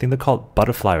life of me, I think they're called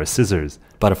butterfly or scissors.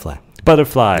 Butterfly.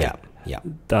 Yeah.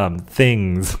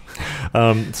 Things.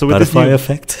 So with butterfly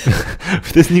effect.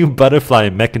 with this new butterfly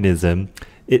mechanism,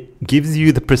 it gives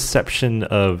you the perception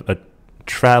of a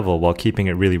travel while keeping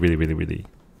it really, really, really, really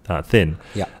thin.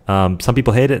 Yeah. Some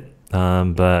people hate it,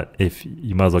 but if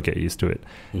you might as well get used to it.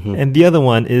 And the other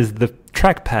one is the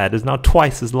trackpad is now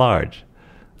twice as large.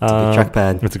 It's a good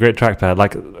trackpad. It's a great trackpad.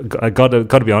 Like I got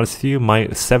to be honest with you, my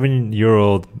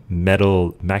 7-year-old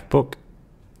metal MacBook,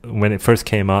 when it first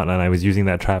came out and I was using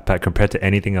that trackpad compared to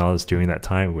anything else during that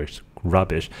time, which is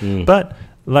rubbish. But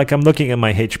like I'm looking at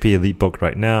my HP EliteBook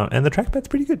right now and the trackpad's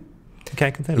pretty good. You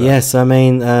can't complain about it. Yes, I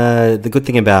mean, the good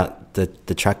thing about the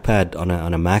trackpad on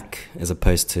a Mac as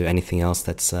opposed to anything else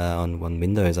that's on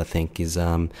Windows, I think, is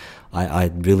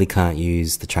I really can't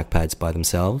use the trackpads by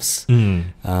themselves. So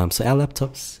our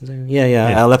laptops,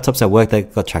 our laptops at work,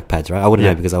 they've got trackpads, right? I wouldn't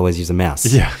know because I always use a mouse.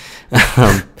 Yeah.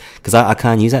 Because I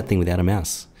can't use that thing without a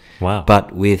mouse. Wow.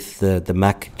 But with the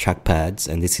Mac trackpads,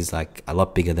 and this is like a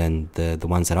lot bigger than the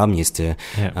ones that I'm used to,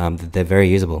 they're very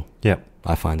usable. Yeah.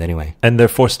 I find anyway. And they're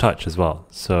force touch as well.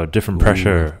 So different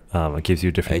pressure, it gives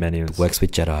you different menus. Works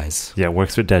with Jedis. Yeah,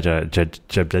 works with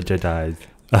Jedis.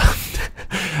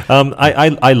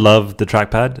 I love the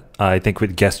trackpad. I think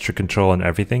with gesture control and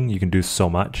everything, you can do so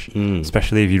much,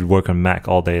 especially if you work on Mac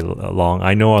all day long.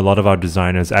 I know a lot of our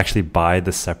designers actually buy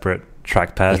the separate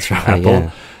trackpads from Apple.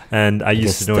 Yeah. And I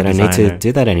used to know a designer. They don't need to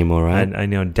do that anymore, right? I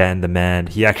know Dan the man.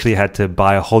 He actually had to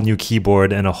buy a whole new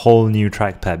keyboard and a whole new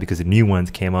trackpad because the new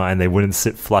ones came out and they wouldn't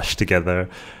sit flush together.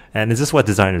 And it's just what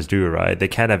designers do, right? They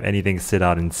can't have anything sit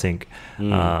out in sync.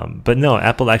 But no,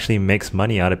 Apple actually makes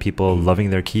money out of people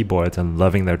loving their keyboards and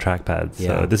loving their trackpads.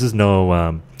 So this is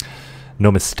no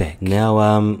mistake.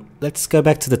 Now, let's go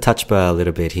back to the touch bar a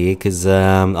little bit here because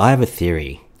I have a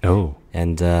theory. Oh.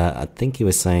 And I think he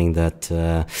was saying that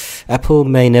Apple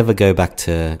may never go back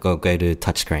to go to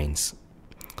touchscreens.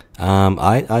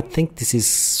 I think this is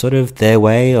sort of their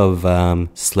way of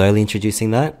slowly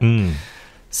introducing that.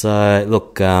 So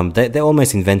look, they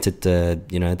almost invented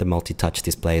the multi-touch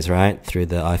displays, right, through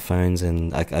the iPhones,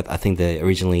 and I think they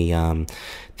originally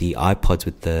the iPods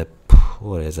with the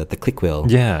the click wheel.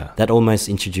 Yeah, that almost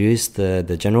introduced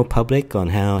the general public on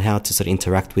how to sort of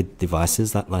interact with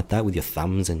devices like that with your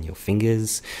thumbs and your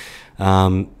fingers.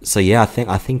 So yeah,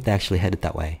 I think they actually headed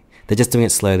that way. They're just doing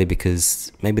it slowly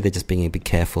because maybe they're just being a bit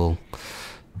careful.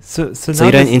 So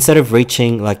you don't, instead of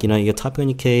reaching, like, you're typing on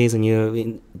your keys and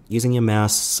you're using your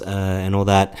mouse and all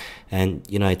that, and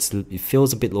it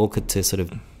feels a bit awkward to sort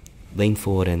of lean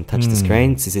forward and touch the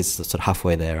screen. This is sort of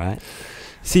halfway there, right?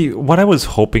 See, what I was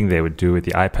hoping they would do with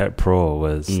the iPad Pro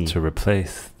was to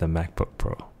replace the MacBook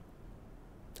Pro.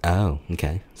 Oh,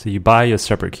 okay. So you buy your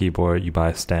separate keyboard, you buy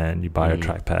a stand, you buy a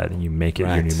trackpad, and you make it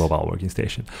your new mobile working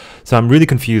station. So I'm really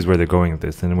confused where they're going with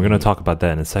this, and we're going to talk about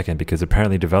that in a second because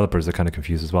apparently developers are kind of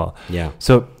confused as well. Yeah.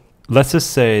 So let's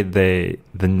just say the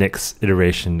next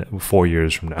iteration 4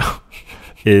 years from now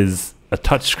is a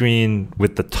touchscreen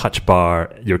with the touch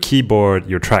bar, your keyboard,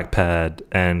 your trackpad,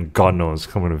 and God knows,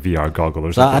 come with a VR goggle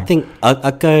or something. I think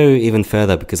I'd go even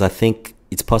further because I think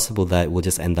it's possible that we'll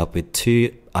just end up with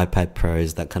two iPad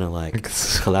Pros that kind of like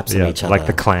collapse on each other. Like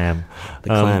the clam. The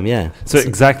clam, yeah. So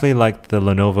exactly like the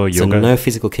Lenovo Yoga. So no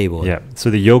physical keyboard. Yeah. So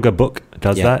the Yoga Book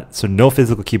does that. So no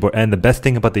physical keyboard. And the best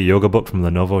thing about the Yoga Book from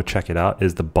Lenovo, check it out,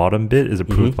 is the bottom bit is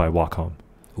approved by Wacom.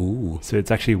 Ooh. So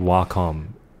it's actually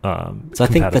Wacom so I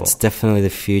think that's definitely the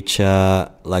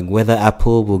future. Like whether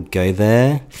Apple will go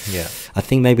there. Yeah. I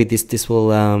think maybe this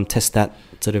will test that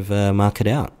sort of market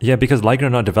out. Yeah, because like it or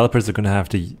not, developers are going to have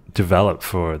to develop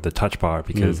for the touch bar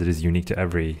because it is unique to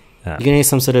every app. You're going to need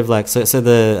some sort of like, so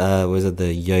the, was it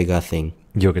the yoga thing?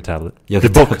 Yoga tablet. Yoga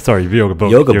the book, sorry, Yoga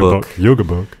Book. Yoga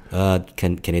Book.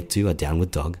 Can it do a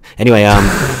downward dog? Anyway,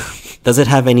 does it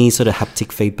have any sort of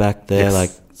haptic feedback there? Yes.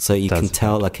 Like, So you can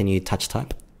tell, like, can you touch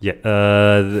type? Yeah,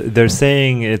 they're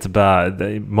saying it's about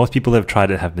most people have tried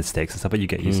it, have mistakes and stuff, but you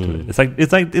get used to it.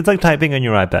 It's like typing on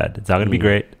your iPad. It's not going to be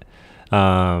great,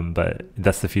 but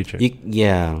that's the future.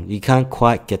 You can't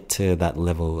quite get to that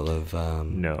level of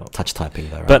touch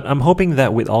typing, though. Right? But I'm hoping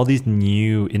that with all these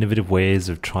new innovative ways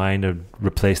of trying to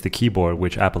replace the keyboard,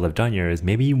 which Apple have done here, is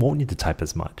maybe you won't need to type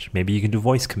as much. Maybe you can do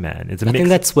voice command. It's a mix. I think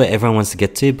that's where everyone wants to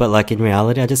get to, but like in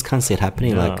reality, I just can't see it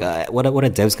happening. No. Like, what are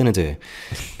devs going to do?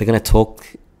 They're going to talk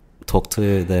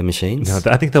to the machines. No,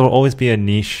 I think there will always be a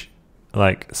niche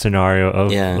like scenario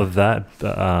of that,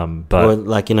 but or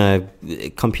like, you know,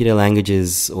 computer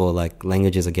languages or like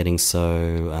languages are getting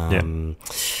so I don't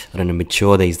know,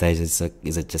 mature these days. Is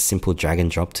it just simple drag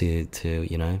and drop to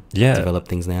you know develop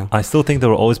things now? I still think there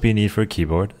will always be a need for a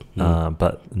keyboard,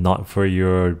 but not for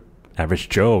your average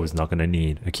Joe who's not going to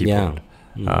need a keyboard.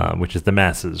 Which is the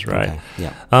masses, right? Okay.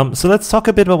 Yeah. So let's talk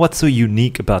a bit about what's so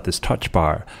unique about this touch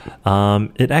bar.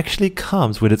 It actually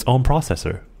comes with its own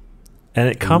processor, and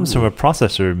it comes from a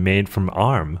processor made from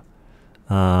ARM,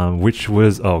 which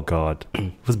was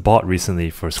was bought recently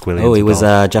for squillions. Oh, it was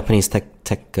Japanese tech.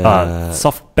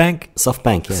 SoftBank.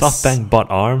 SoftBank. Yes. SoftBank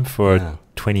bought ARM for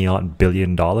 $20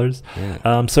 billion.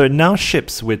 Yeah. So it now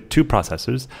ships with two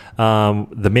processors,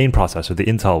 the main processor, the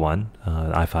Intel one,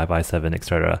 i5, i7,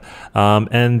 etc.,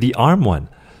 and the ARM one.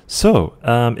 So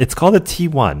it's called a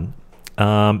T1.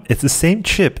 It's the same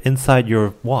chip inside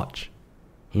your watch,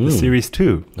 the Series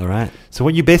 2. All right. So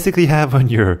what you basically have on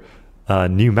your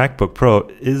new MacBook Pro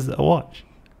is a watch.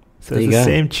 So it's the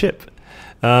same chip.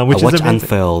 Which watch is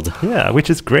unfurled. Yeah, which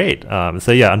is great.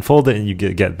 So yeah, unfold it and you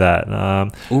get that.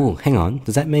 Oh, hang on.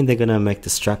 Does that mean they're going to make the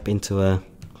strap into a...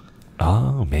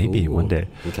 Oh, maybe one day.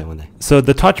 Okay, one day. So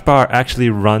the touch bar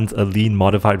actually runs a lean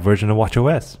modified version of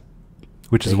watchOS,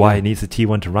 which is why it needs a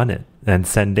T1 to run it and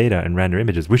send data and render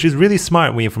images, which is really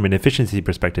smart from an efficiency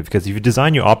perspective, because if you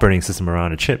design your operating system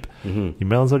around a chip, you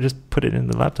might as well just put it in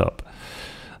the laptop.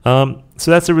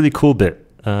 So that's a really cool bit.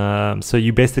 So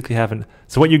you basically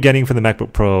so what you're getting from the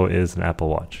MacBook Pro is an Apple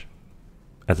Watch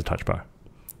as a touch bar.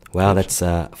 Wow, that's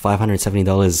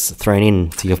 $570 thrown in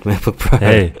to your MacBook Pro.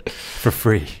 Hey, for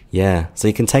free. Yeah, so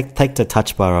you can take the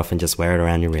touch bar off and just wear it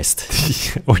around your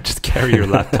wrist. Or just carry your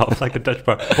laptop like a touch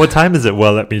bar. What time is it?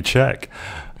 Well, let me check.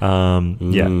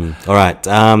 Yeah. All right.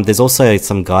 There's also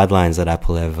some guidelines that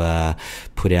Apple have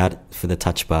put out for the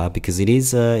touch bar, because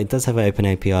it does have an open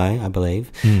API, I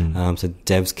believe. So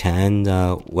devs can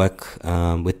work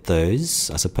with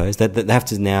those, I suppose. They have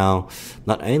to now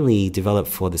not only develop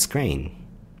for the screen,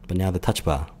 but now the touch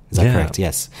bar. Is that correct?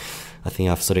 Yes. I think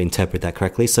I've sort of interpreted that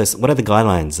correctly. So what are the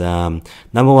guidelines?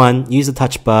 Number one, use the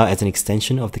touch bar as an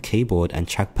extension of the keyboard and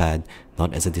trackpad,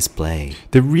 not as a display.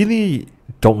 They really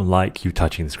don't like you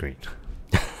touching the screen.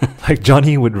 Like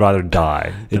Johnny would rather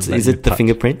die. Is it the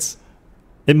fingerprints?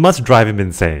 It must drive him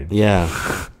insane. Yeah.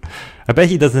 I bet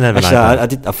he doesn't have an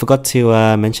iPad. I forgot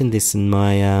to mention this in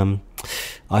my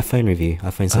iPhone review,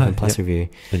 iPhone 7 Plus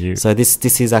review. So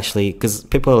this is actually, because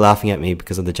people are laughing at me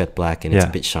because of the jet black and it's a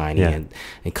bit shiny and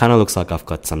it kind of looks like I've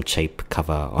got some cheap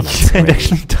cover on it. It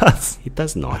actually does. It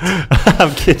does not.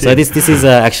 I'm kidding. So this is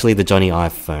actually the Johnny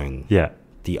Ive phone. Yeah.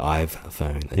 The Ive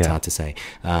phone. It's hard to say.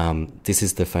 This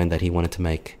is the phone that he wanted to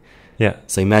make. Yeah.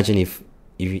 So imagine if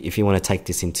you want to take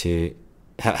this into,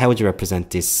 how would you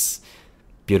represent this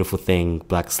beautiful thing,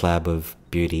 black slab of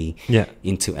beauty,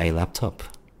 into a laptop?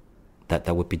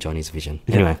 That would be Johnny's vision.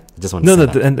 Anyway, I just want to say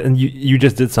that. And you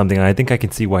just did something, and I think I can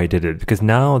see why he did it, because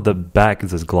now the back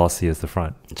is as glossy as the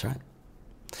front. That's right.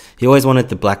 He always wanted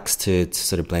the blacks to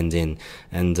sort of blend in.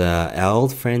 And our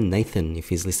old friend Nathan, if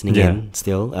he's listening in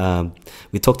still,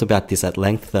 we talked about this at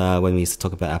length when we used to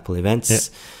talk about Apple events. Yeah.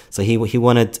 So he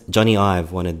wanted, Johnny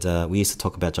Ive wanted, we used to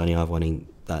talk about Johnny Ive wanting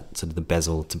that sort of the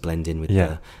bezel to blend in with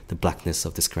the blackness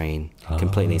of the screen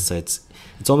completely. So it's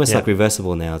almost like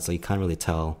reversible now, so you can't really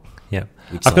tell. Yeah,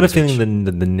 I've got a feeling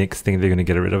the next thing they're going to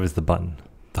get rid of is the button,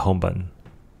 the home button.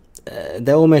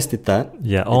 They almost did that.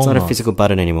 Yeah, it's not a physical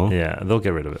button anymore. Yeah, they'll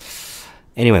get rid of it.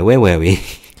 Anyway, where were we?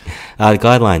 The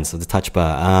guidelines of the touch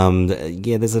bar.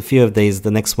 There's a few of these.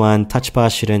 The next one, touch bar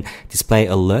shouldn't display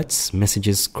alerts,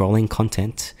 messages, scrolling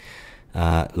content,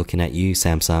 looking at you,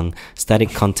 Samsung,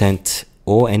 static content,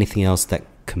 or anything else that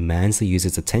commands the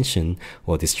user's attention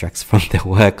or distracts from their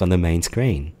work on the main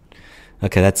screen.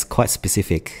 Okay, that's quite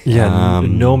specific. Yeah,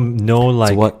 no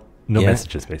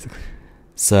messages basically.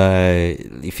 So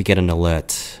if you get an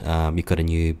alert, you've got a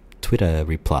new Twitter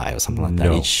reply or something like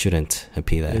that, it shouldn't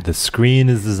appear there. The screen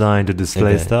is designed to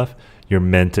display stuff. You're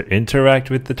meant to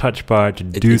interact with the touch bar to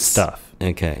do stuff.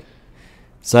 Okay.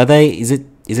 So is it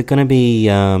is it going to be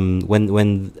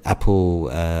when Apple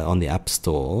on the App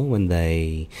Store, when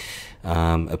they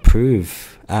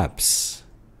approve apps,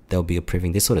 they'll be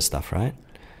approving this sort of stuff, right?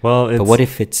 Well, but what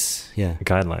if it's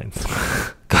guidelines?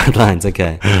 Guidelines,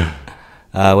 okay.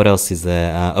 What else is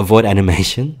there? Avoid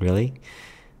animation, really?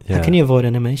 Yeah. How can you avoid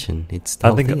animation? It's the I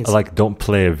whole think thing like don't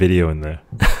play a video in there.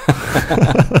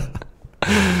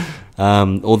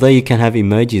 Although you can have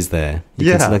emojis there.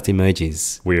 You can select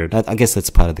emojis. Weird. I guess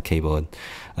that's part of the keyboard.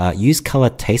 Use color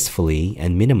tastefully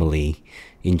and minimally.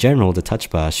 In general, the touch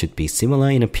bar should be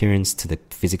similar in appearance to the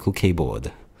physical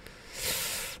keyboard.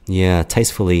 Yeah,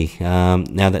 tastefully.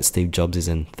 Now that Steve Jobs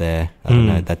isn't there, I don't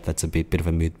know. That's a bit of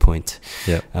a moot point.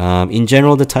 Yeah. In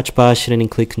general, the touch bar shouldn't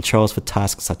include controls for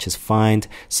tasks such as find,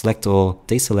 select or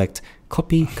deselect,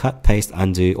 copy, cut, paste,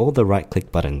 undo, all the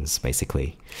right-click buttons,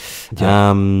 basically.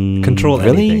 Yeah. Control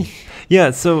really? anything. Yeah.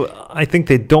 So I think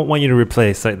they don't want you to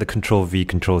replace like the Control V,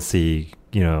 Control C,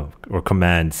 or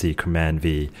Command C, Command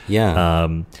V. Yeah.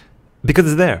 Because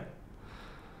it's there.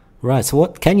 Right, so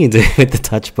what can you do with the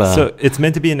touch bar? So it's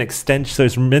meant to be an extension, so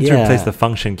it's meant to replace the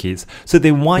function keys. So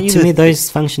they want you to... To me, those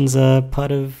functions are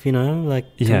part of,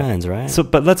 commands, right? So,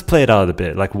 but let's play it out a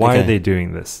bit. Like, why are they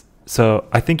doing this? So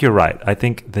I think you're right. I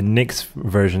think the next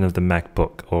version of the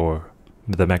MacBook or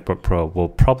the MacBook Pro will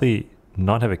probably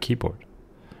not have a keyboard,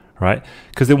 right?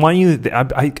 Because they want you...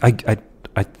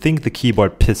 I think the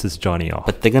keyboard pisses Johnny off.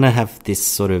 But they're going to have this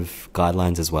sort of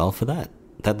guidelines as well for that?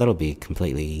 That'll be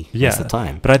completely waste of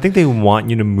time. But I think they want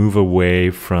you to move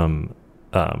away from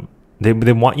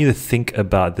they want you to think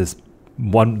about the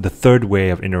third way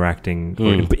of interacting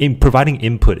or in providing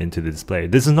input into the display.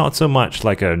 This is not so much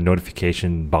like a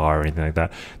notification bar or anything like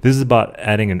that. This is about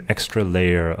adding an extra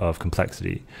layer of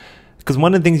complexity. Because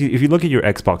one of the things, if you look at your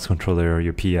Xbox controller or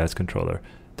your PS controller,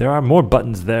 there are more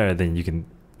buttons there than you can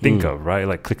think of, right?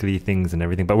 Like clickety things and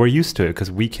everything. But we're used to it because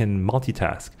we can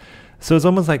multitask. So it's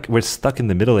almost like we're stuck in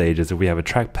the Middle Ages if we have a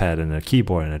trackpad and a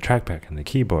keyboard and a trackpad and a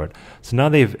keyboard. So now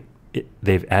they've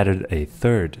added a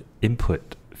third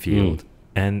input field,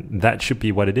 and that should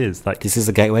be what it is. Like this is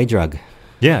a gateway drug.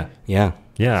 Yeah. Yeah.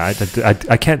 Yeah.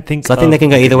 I can't think. So I think they can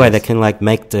go either way. They can like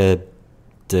make the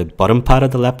bottom part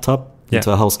of the laptop into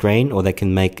a whole screen, or they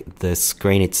can make the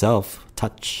screen itself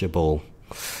touchable,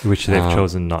 which they've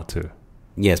chosen not to.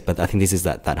 Yes, but I think this is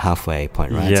that halfway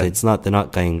point, right? Yeah. So they're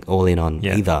not going all in on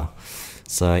either.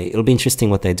 So it'll be interesting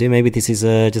what they do. Maybe this is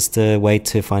just a way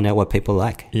to find out what people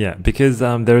like. Yeah, because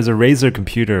there's a Razer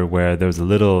computer where there's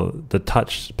the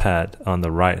touch pad on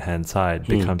the right hand side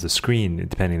becomes a screen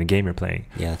depending on the game you're playing.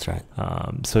 Yeah, that's right.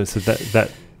 So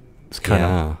that's kind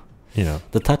of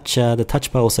the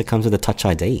touch bar also comes with a Touch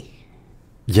ID.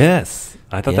 Yes,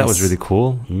 I thought that was really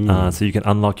cool. So you can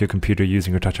unlock your computer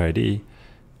using your Touch ID.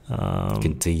 You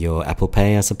can do your Apple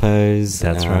Pay, I suppose.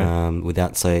 That's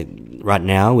right. So right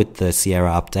now with the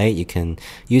Sierra update, you can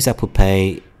use Apple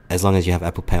Pay as long as you have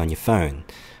Apple Pay on your phone,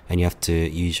 and you have to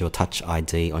use your Touch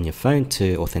ID on your phone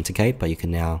to authenticate. But you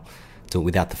can now do it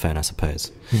without the phone, I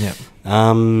suppose. Yeah.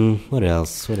 What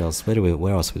else? Where else do we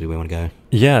want to go?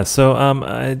 Yeah. So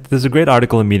there's a great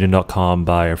article in Medium.com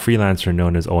by a freelancer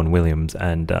known as Owen Williams,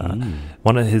 and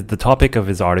the topic of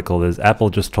his article is Apple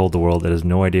just told the world it has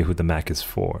no idea who the Mac is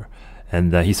for,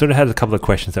 and he sort of had a couple of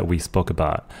questions that we spoke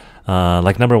about.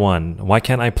 Like number one, why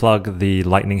can't I plug the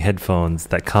Lightning headphones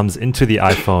that comes into the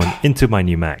iPhone into my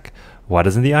new Mac? Why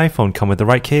doesn't the iPhone come with the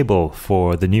right cable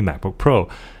for the new MacBook Pro?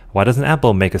 Why doesn't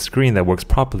Apple make a screen that works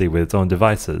properly with its own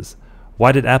devices?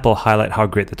 Why did Apple highlight how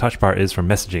great the touch bar is for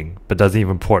messaging, but doesn't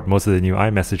even port most of the new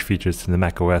iMessage features to the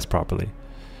Mac OS properly?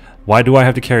 Why do I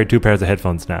have to carry 2 pairs of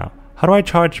headphones now? How do I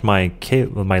charge my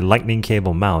Lightning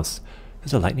cable mouse?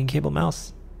 There's a Lightning cable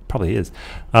mouse? Probably is.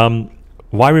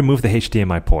 Why remove the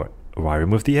HDMI port? Why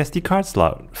remove the SD card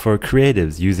slot for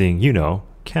creatives using,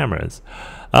 cameras?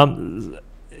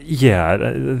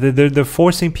 They're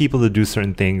forcing people to do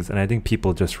certain things, and I think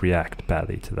people just react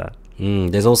badly to that.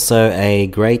 There's also a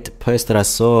great post that I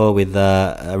saw with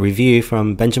a review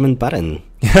from Benjamin Button.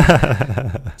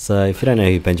 So if you don't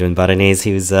know who Benjamin Button is,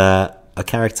 he was a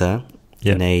character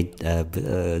in a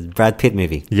Brad Pitt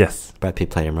movie. Yes. Brad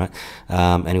Pitt played him, right?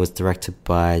 And it was directed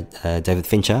by David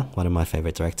Fincher, one of my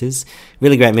favorite directors.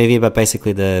 Really great movie, but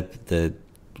basically the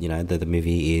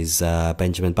movie is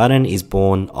Benjamin Button is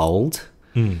born old,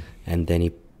 and then he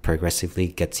progressively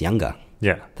gets younger.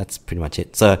 Yeah. That's pretty much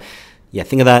it. So, yeah,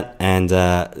 think of that. And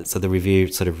so the review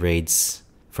sort of reads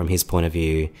from his point of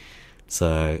view.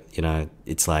 So,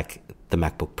 it's like the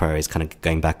MacBook Pro is kind of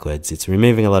going backwards. It's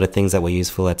removing a lot of things that were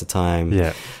useful at the time.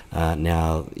 Yeah.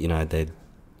 Now,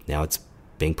 now it's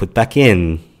being put back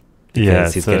in. Yeah.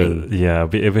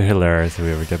 It'd be hilarious if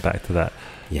we ever get back to that.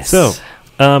 Yes. So,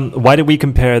 Why did we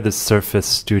compare the Surface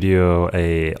Studio,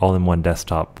 a all-in-one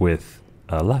desktop, with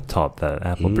a laptop that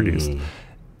Apple produced?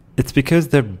 It's because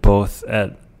they're both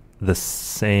at the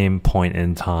same point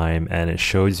in time, and it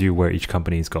shows you where each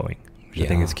company is going, which I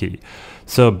think is key.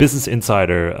 So Business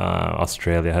Insider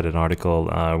Australia had an article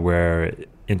where,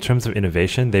 in terms of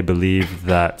innovation, they believe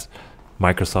that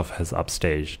Microsoft has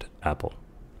upstaged Apple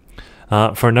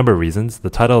for a number of reasons. The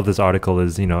title of this article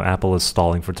is, Apple is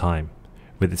stalling for time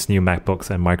with its new MacBooks,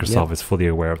 and Microsoft is fully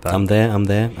aware of that. I'm there.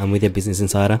 I'm with your Business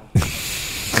Insider.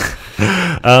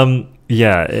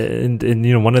 Yeah,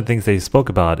 and one of the things they spoke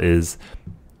about is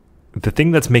the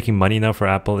thing that's making money now for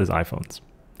Apple is iPhones,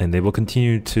 and they will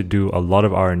continue to do a lot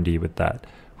of R&D with that,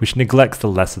 which neglects the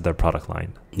rest of their product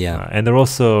line. Yeah, and they're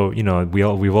also,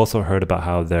 we've also heard about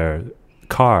how their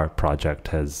car project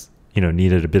has,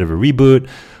 needed a bit of a reboot,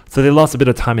 so they lost a bit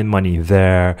of time and money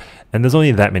there, and there's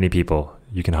only that many people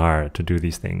you can hire to do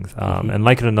these things. And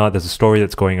like it or not, there's a story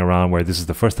that's going around where this is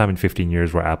the first time in 15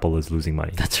 years where Apple is losing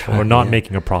money. That's right. Or not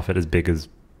making a profit as big as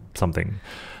something.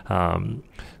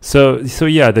 So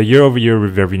yeah, the year-over-year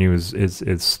revenue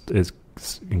is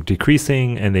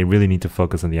decreasing, and they really need to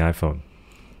focus on the iPhone.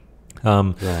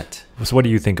 Right. So what do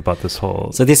you think about this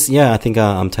whole... So this, I think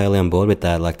I'm totally on board with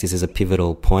that. Like, this is a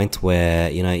pivotal point where,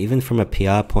 even from a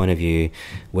PR point of view,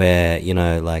 where,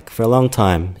 like for a long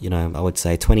time, I would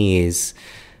say 20 years,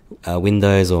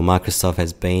 Windows or Microsoft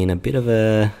has been a bit of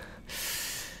a,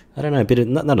 I don't know, a bit of,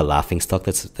 not a laughing stock.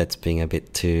 That's being a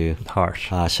bit too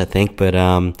harsh, I think. But,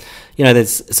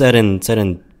 there's certain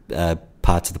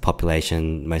parts of the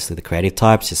population, mostly the creative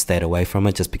types, just stayed away from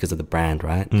it just because of the brand,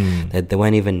 right? They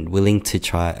weren't even willing to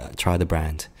try the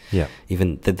brand. Yeah.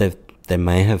 Even they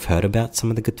may have heard about some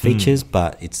of the good features,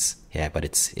 but it's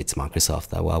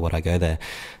Microsoft. Why would I go there?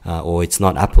 Or it's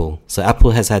not Apple. So Apple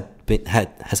has had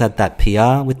that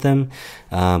PR with them,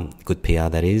 good PR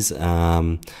that is.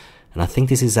 And I think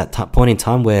this is that point in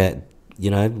time where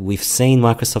we've seen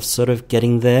Microsoft sort of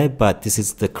getting there, but this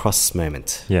is the cross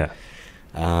moment. Yeah.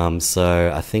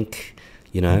 So I think,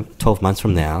 12 months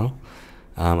from now,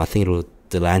 I think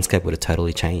the landscape would have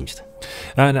totally changed.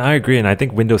 And I agree. And I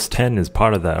think Windows 10 is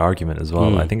part of that argument as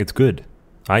well. I think it's good.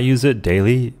 I use it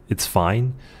daily. It's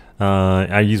fine.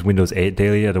 I use Windows 8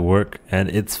 daily at work, and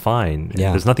it's fine.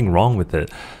 Yeah. There's nothing wrong with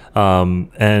it. And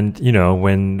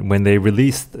when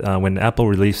Apple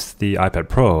released the iPad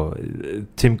Pro,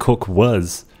 Tim Cook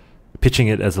was pitching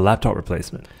it as a laptop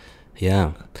replacement.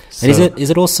 Yeah. So, and is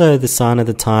it also the sign of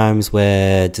the times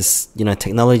where just,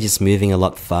 technology is moving a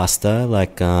lot faster?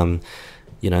 Like,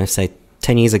 say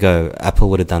 10 years ago, Apple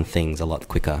would have done things a lot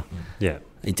quicker. Yeah.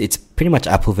 It's pretty much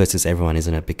Apple versus everyone,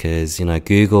 isn't it? Because,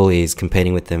 Google is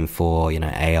competing with them for,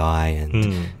 AI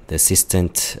and the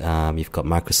Assistant. You've got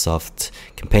Microsoft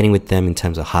competing with them in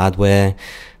terms of hardware.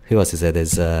 Who else is there?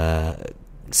 There's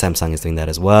Samsung is doing that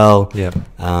as well. Yeah.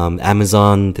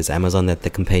 Amazon, there's Amazon that they're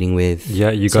competing with. Yeah,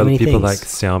 you so got people things. like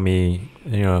Xiaomi,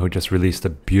 who just released a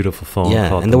beautiful phone. Yeah,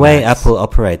 called and the way Max. Apple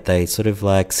operate, they sort of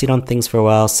like sit on things for a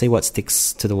while, see what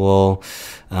sticks to the wall,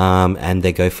 and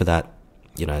they go for that,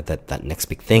 that next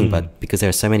big thing. But because there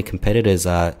are so many competitors,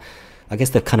 I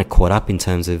guess they've kind of caught up in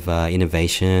terms of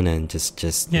innovation and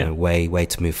just way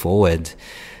to move forward.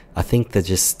 I think they're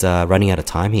just running out of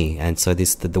time here, and so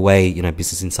the way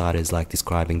Business Insider is like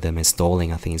describing them as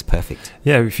stalling, I think is perfect.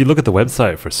 Yeah, if you look at the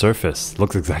website for Surface, it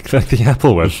looks exactly like the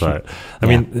Apple website. I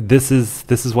mean, this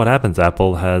is what happens.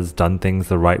 Apple has done things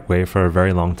the right way for a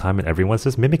very long time, and everyone's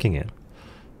just mimicking it.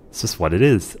 It's just what it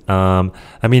is. Apple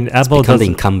become the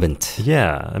incumbent.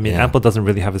 Yeah, Apple doesn't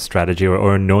really have a strategy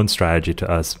or a known strategy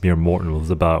to us mere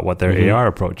mortals about what their AR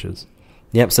approach is.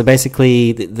 Yep. So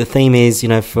basically, the theme is,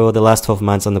 for the last 12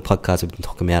 months on the podcast, we've been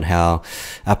talking about how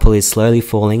Apple is slowly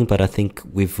falling, but I think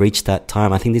we've reached that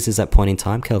time. I think this is that point in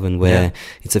time, Kelvin, where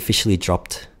it's officially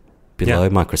dropped below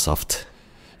Microsoft.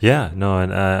 Yeah. No,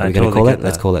 and are we going to call it?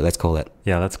 Let's call it.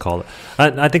 Yeah, let's call it.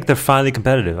 I think they're finally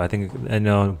competitive. I think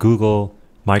Google,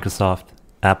 Microsoft,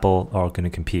 Apple are going to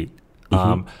compete.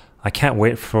 I can't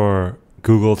wait for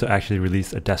Google to actually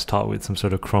release a desktop with some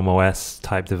sort of Chrome OS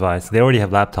type device. They already have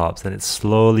laptops, and it's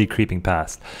slowly creeping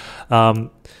past.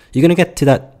 You're going to get to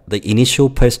the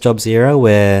initial post-jobs era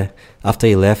where after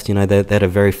you left, they had a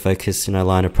very focused,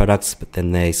 line of products, but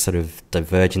then they sort of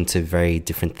diverge into very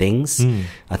different things.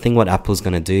 I think what Apple's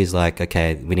going to do is like,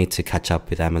 okay, we need to catch up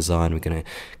with Amazon. We're going to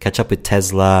catch up with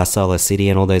Tesla, Solar City,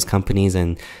 and all those companies,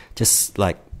 and just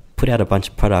like put out a bunch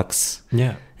of products.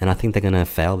 Yeah. And I think they're going to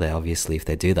fail there, obviously, if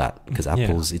they do that, because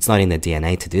Apple's, it's not in their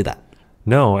DNA to do that.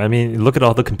 No, I mean, look at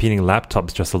all the competing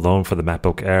laptops just alone for the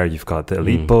MacBook Air. You've got the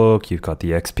EliteBook, you've got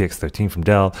the XPX13 from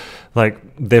Dell. Like,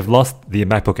 they've lost the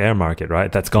MacBook Air market,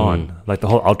 right? That's gone. Like, the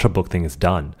whole Ultrabook thing is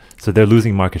done. So they're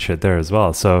losing market share there as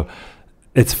well. So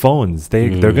it's phones.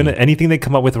 They're gonna, anything they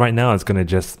come up with right now is gonna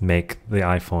just make the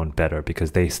iPhone better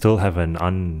because they still have an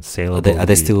unsaleable. Are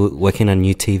they still working on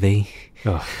new TV?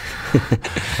 Oh,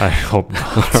 I hope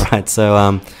not. All right.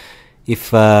 So,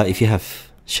 if you have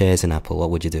shares in Apple, what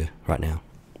would you do right now?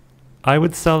 I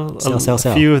would sell a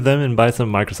few of them and buy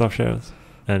some Microsoft shares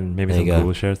and maybe some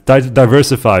Google shares.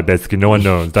 Diversify, basically. No one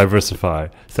knows. Diversify.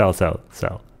 Sell.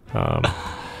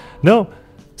 No.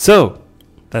 So,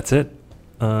 that's it.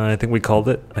 I think we called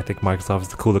it. I think Microsoft is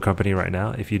the cooler company right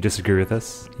now. If you disagree with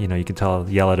us, you can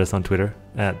yell at us on Twitter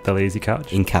at The Lazy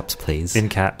Couch. In caps, please. In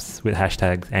caps with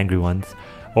hashtags, angry ones.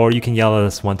 Or you can yell at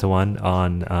us one-to-one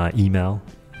on email.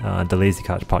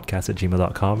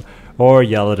 thelazycouchpodcast@gmail.com, or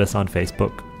yell at us on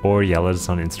Facebook, or yell at us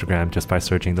on Instagram just by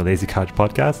searching The Lazy Couch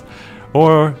Podcast,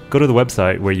 or go to the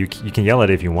website where you can yell at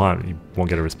it if you want. You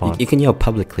won't get a response. You can yell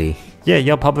publicly. Yeah,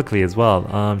 yell publicly as well.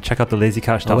 Check out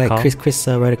thelazycouch.com. Oh wait, Chris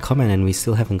wrote a comment and we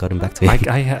still haven't gotten back to it.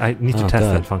 I need to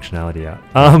test that functionality out.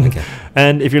 Okay.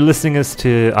 And if you're listening us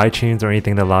to iTunes or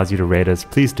anything that allows you to rate us,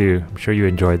 please do. I'm sure you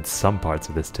enjoyed some parts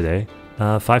of this today.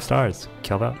 5 stars.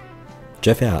 Kelv out.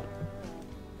 Jeff out.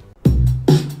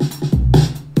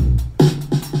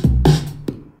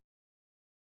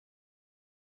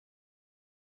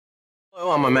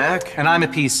 Hello, I'm a Mac. And I'm a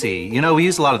PC. You know, we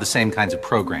use a lot of the same kinds of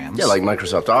programs. Yeah, like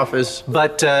Microsoft Office.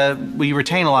 But we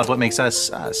retain a lot of what makes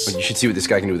us us. But you should see what this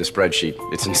guy can do with a spreadsheet.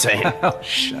 It's insane. Oh,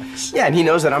 shucks. Yeah, and he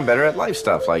knows that I'm better at life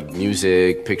stuff, like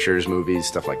music, pictures, movies,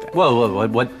 stuff like that. Whoa,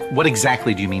 what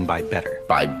exactly do you mean by better?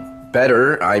 By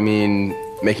better, I mean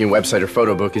making a website or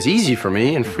photo book is easy for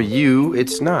me, and for you,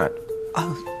 it's not.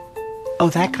 Oh,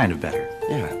 that kind of better.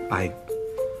 Yeah. I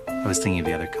was thinking of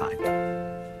the other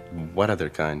kind. What other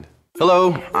kind?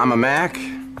 Hello, I'm a Mac.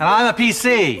 And I'm a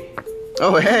PC.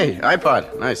 Oh, hey,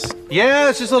 iPod. Nice. Yeah,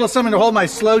 it's just a little something to hold my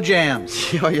slow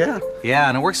jams. Oh, yeah? Yeah,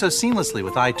 and it works so seamlessly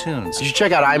with iTunes. You should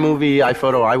check out iMovie,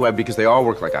 iPhoto, iWeb, because they all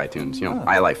work like iTunes. You know,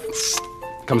 iLife.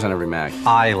 Comes on every Mac.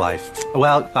 iLife.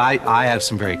 Well, I have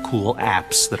some very cool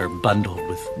apps that are bundled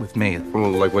with me.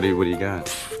 Well, like, what do you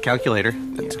got? Calculator.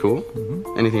 That's cool.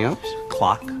 Mm-hmm. Anything else?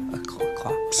 Clock. A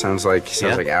clock. Sounds like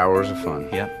hours of fun.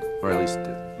 Yeah. Or at least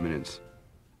minutes.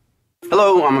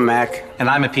 Hello, I'm a Mac. And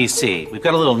I'm a PC. We've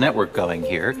got a little network going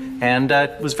here, and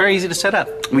it was very easy to set up.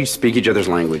 We speak each other's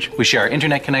language. We share our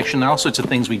internet connection. There are all sorts of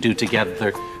things we do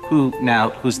together.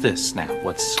 Who's this now?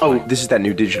 This is that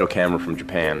new digital camera from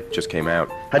Japan. Just came out.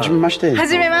 Hajimemashite.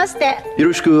 Hajimemashite.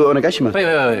 Yoroshiku onegaishimasu.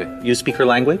 Wait. You speak her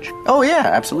language? Oh, yeah,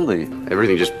 absolutely.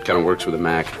 Everything just kind of works with a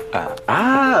Mac.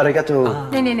 Arigato.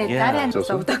 Ne, 誰あんた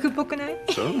オタクっぽくない？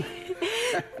 So?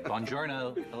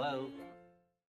 Buongiorno. Hello.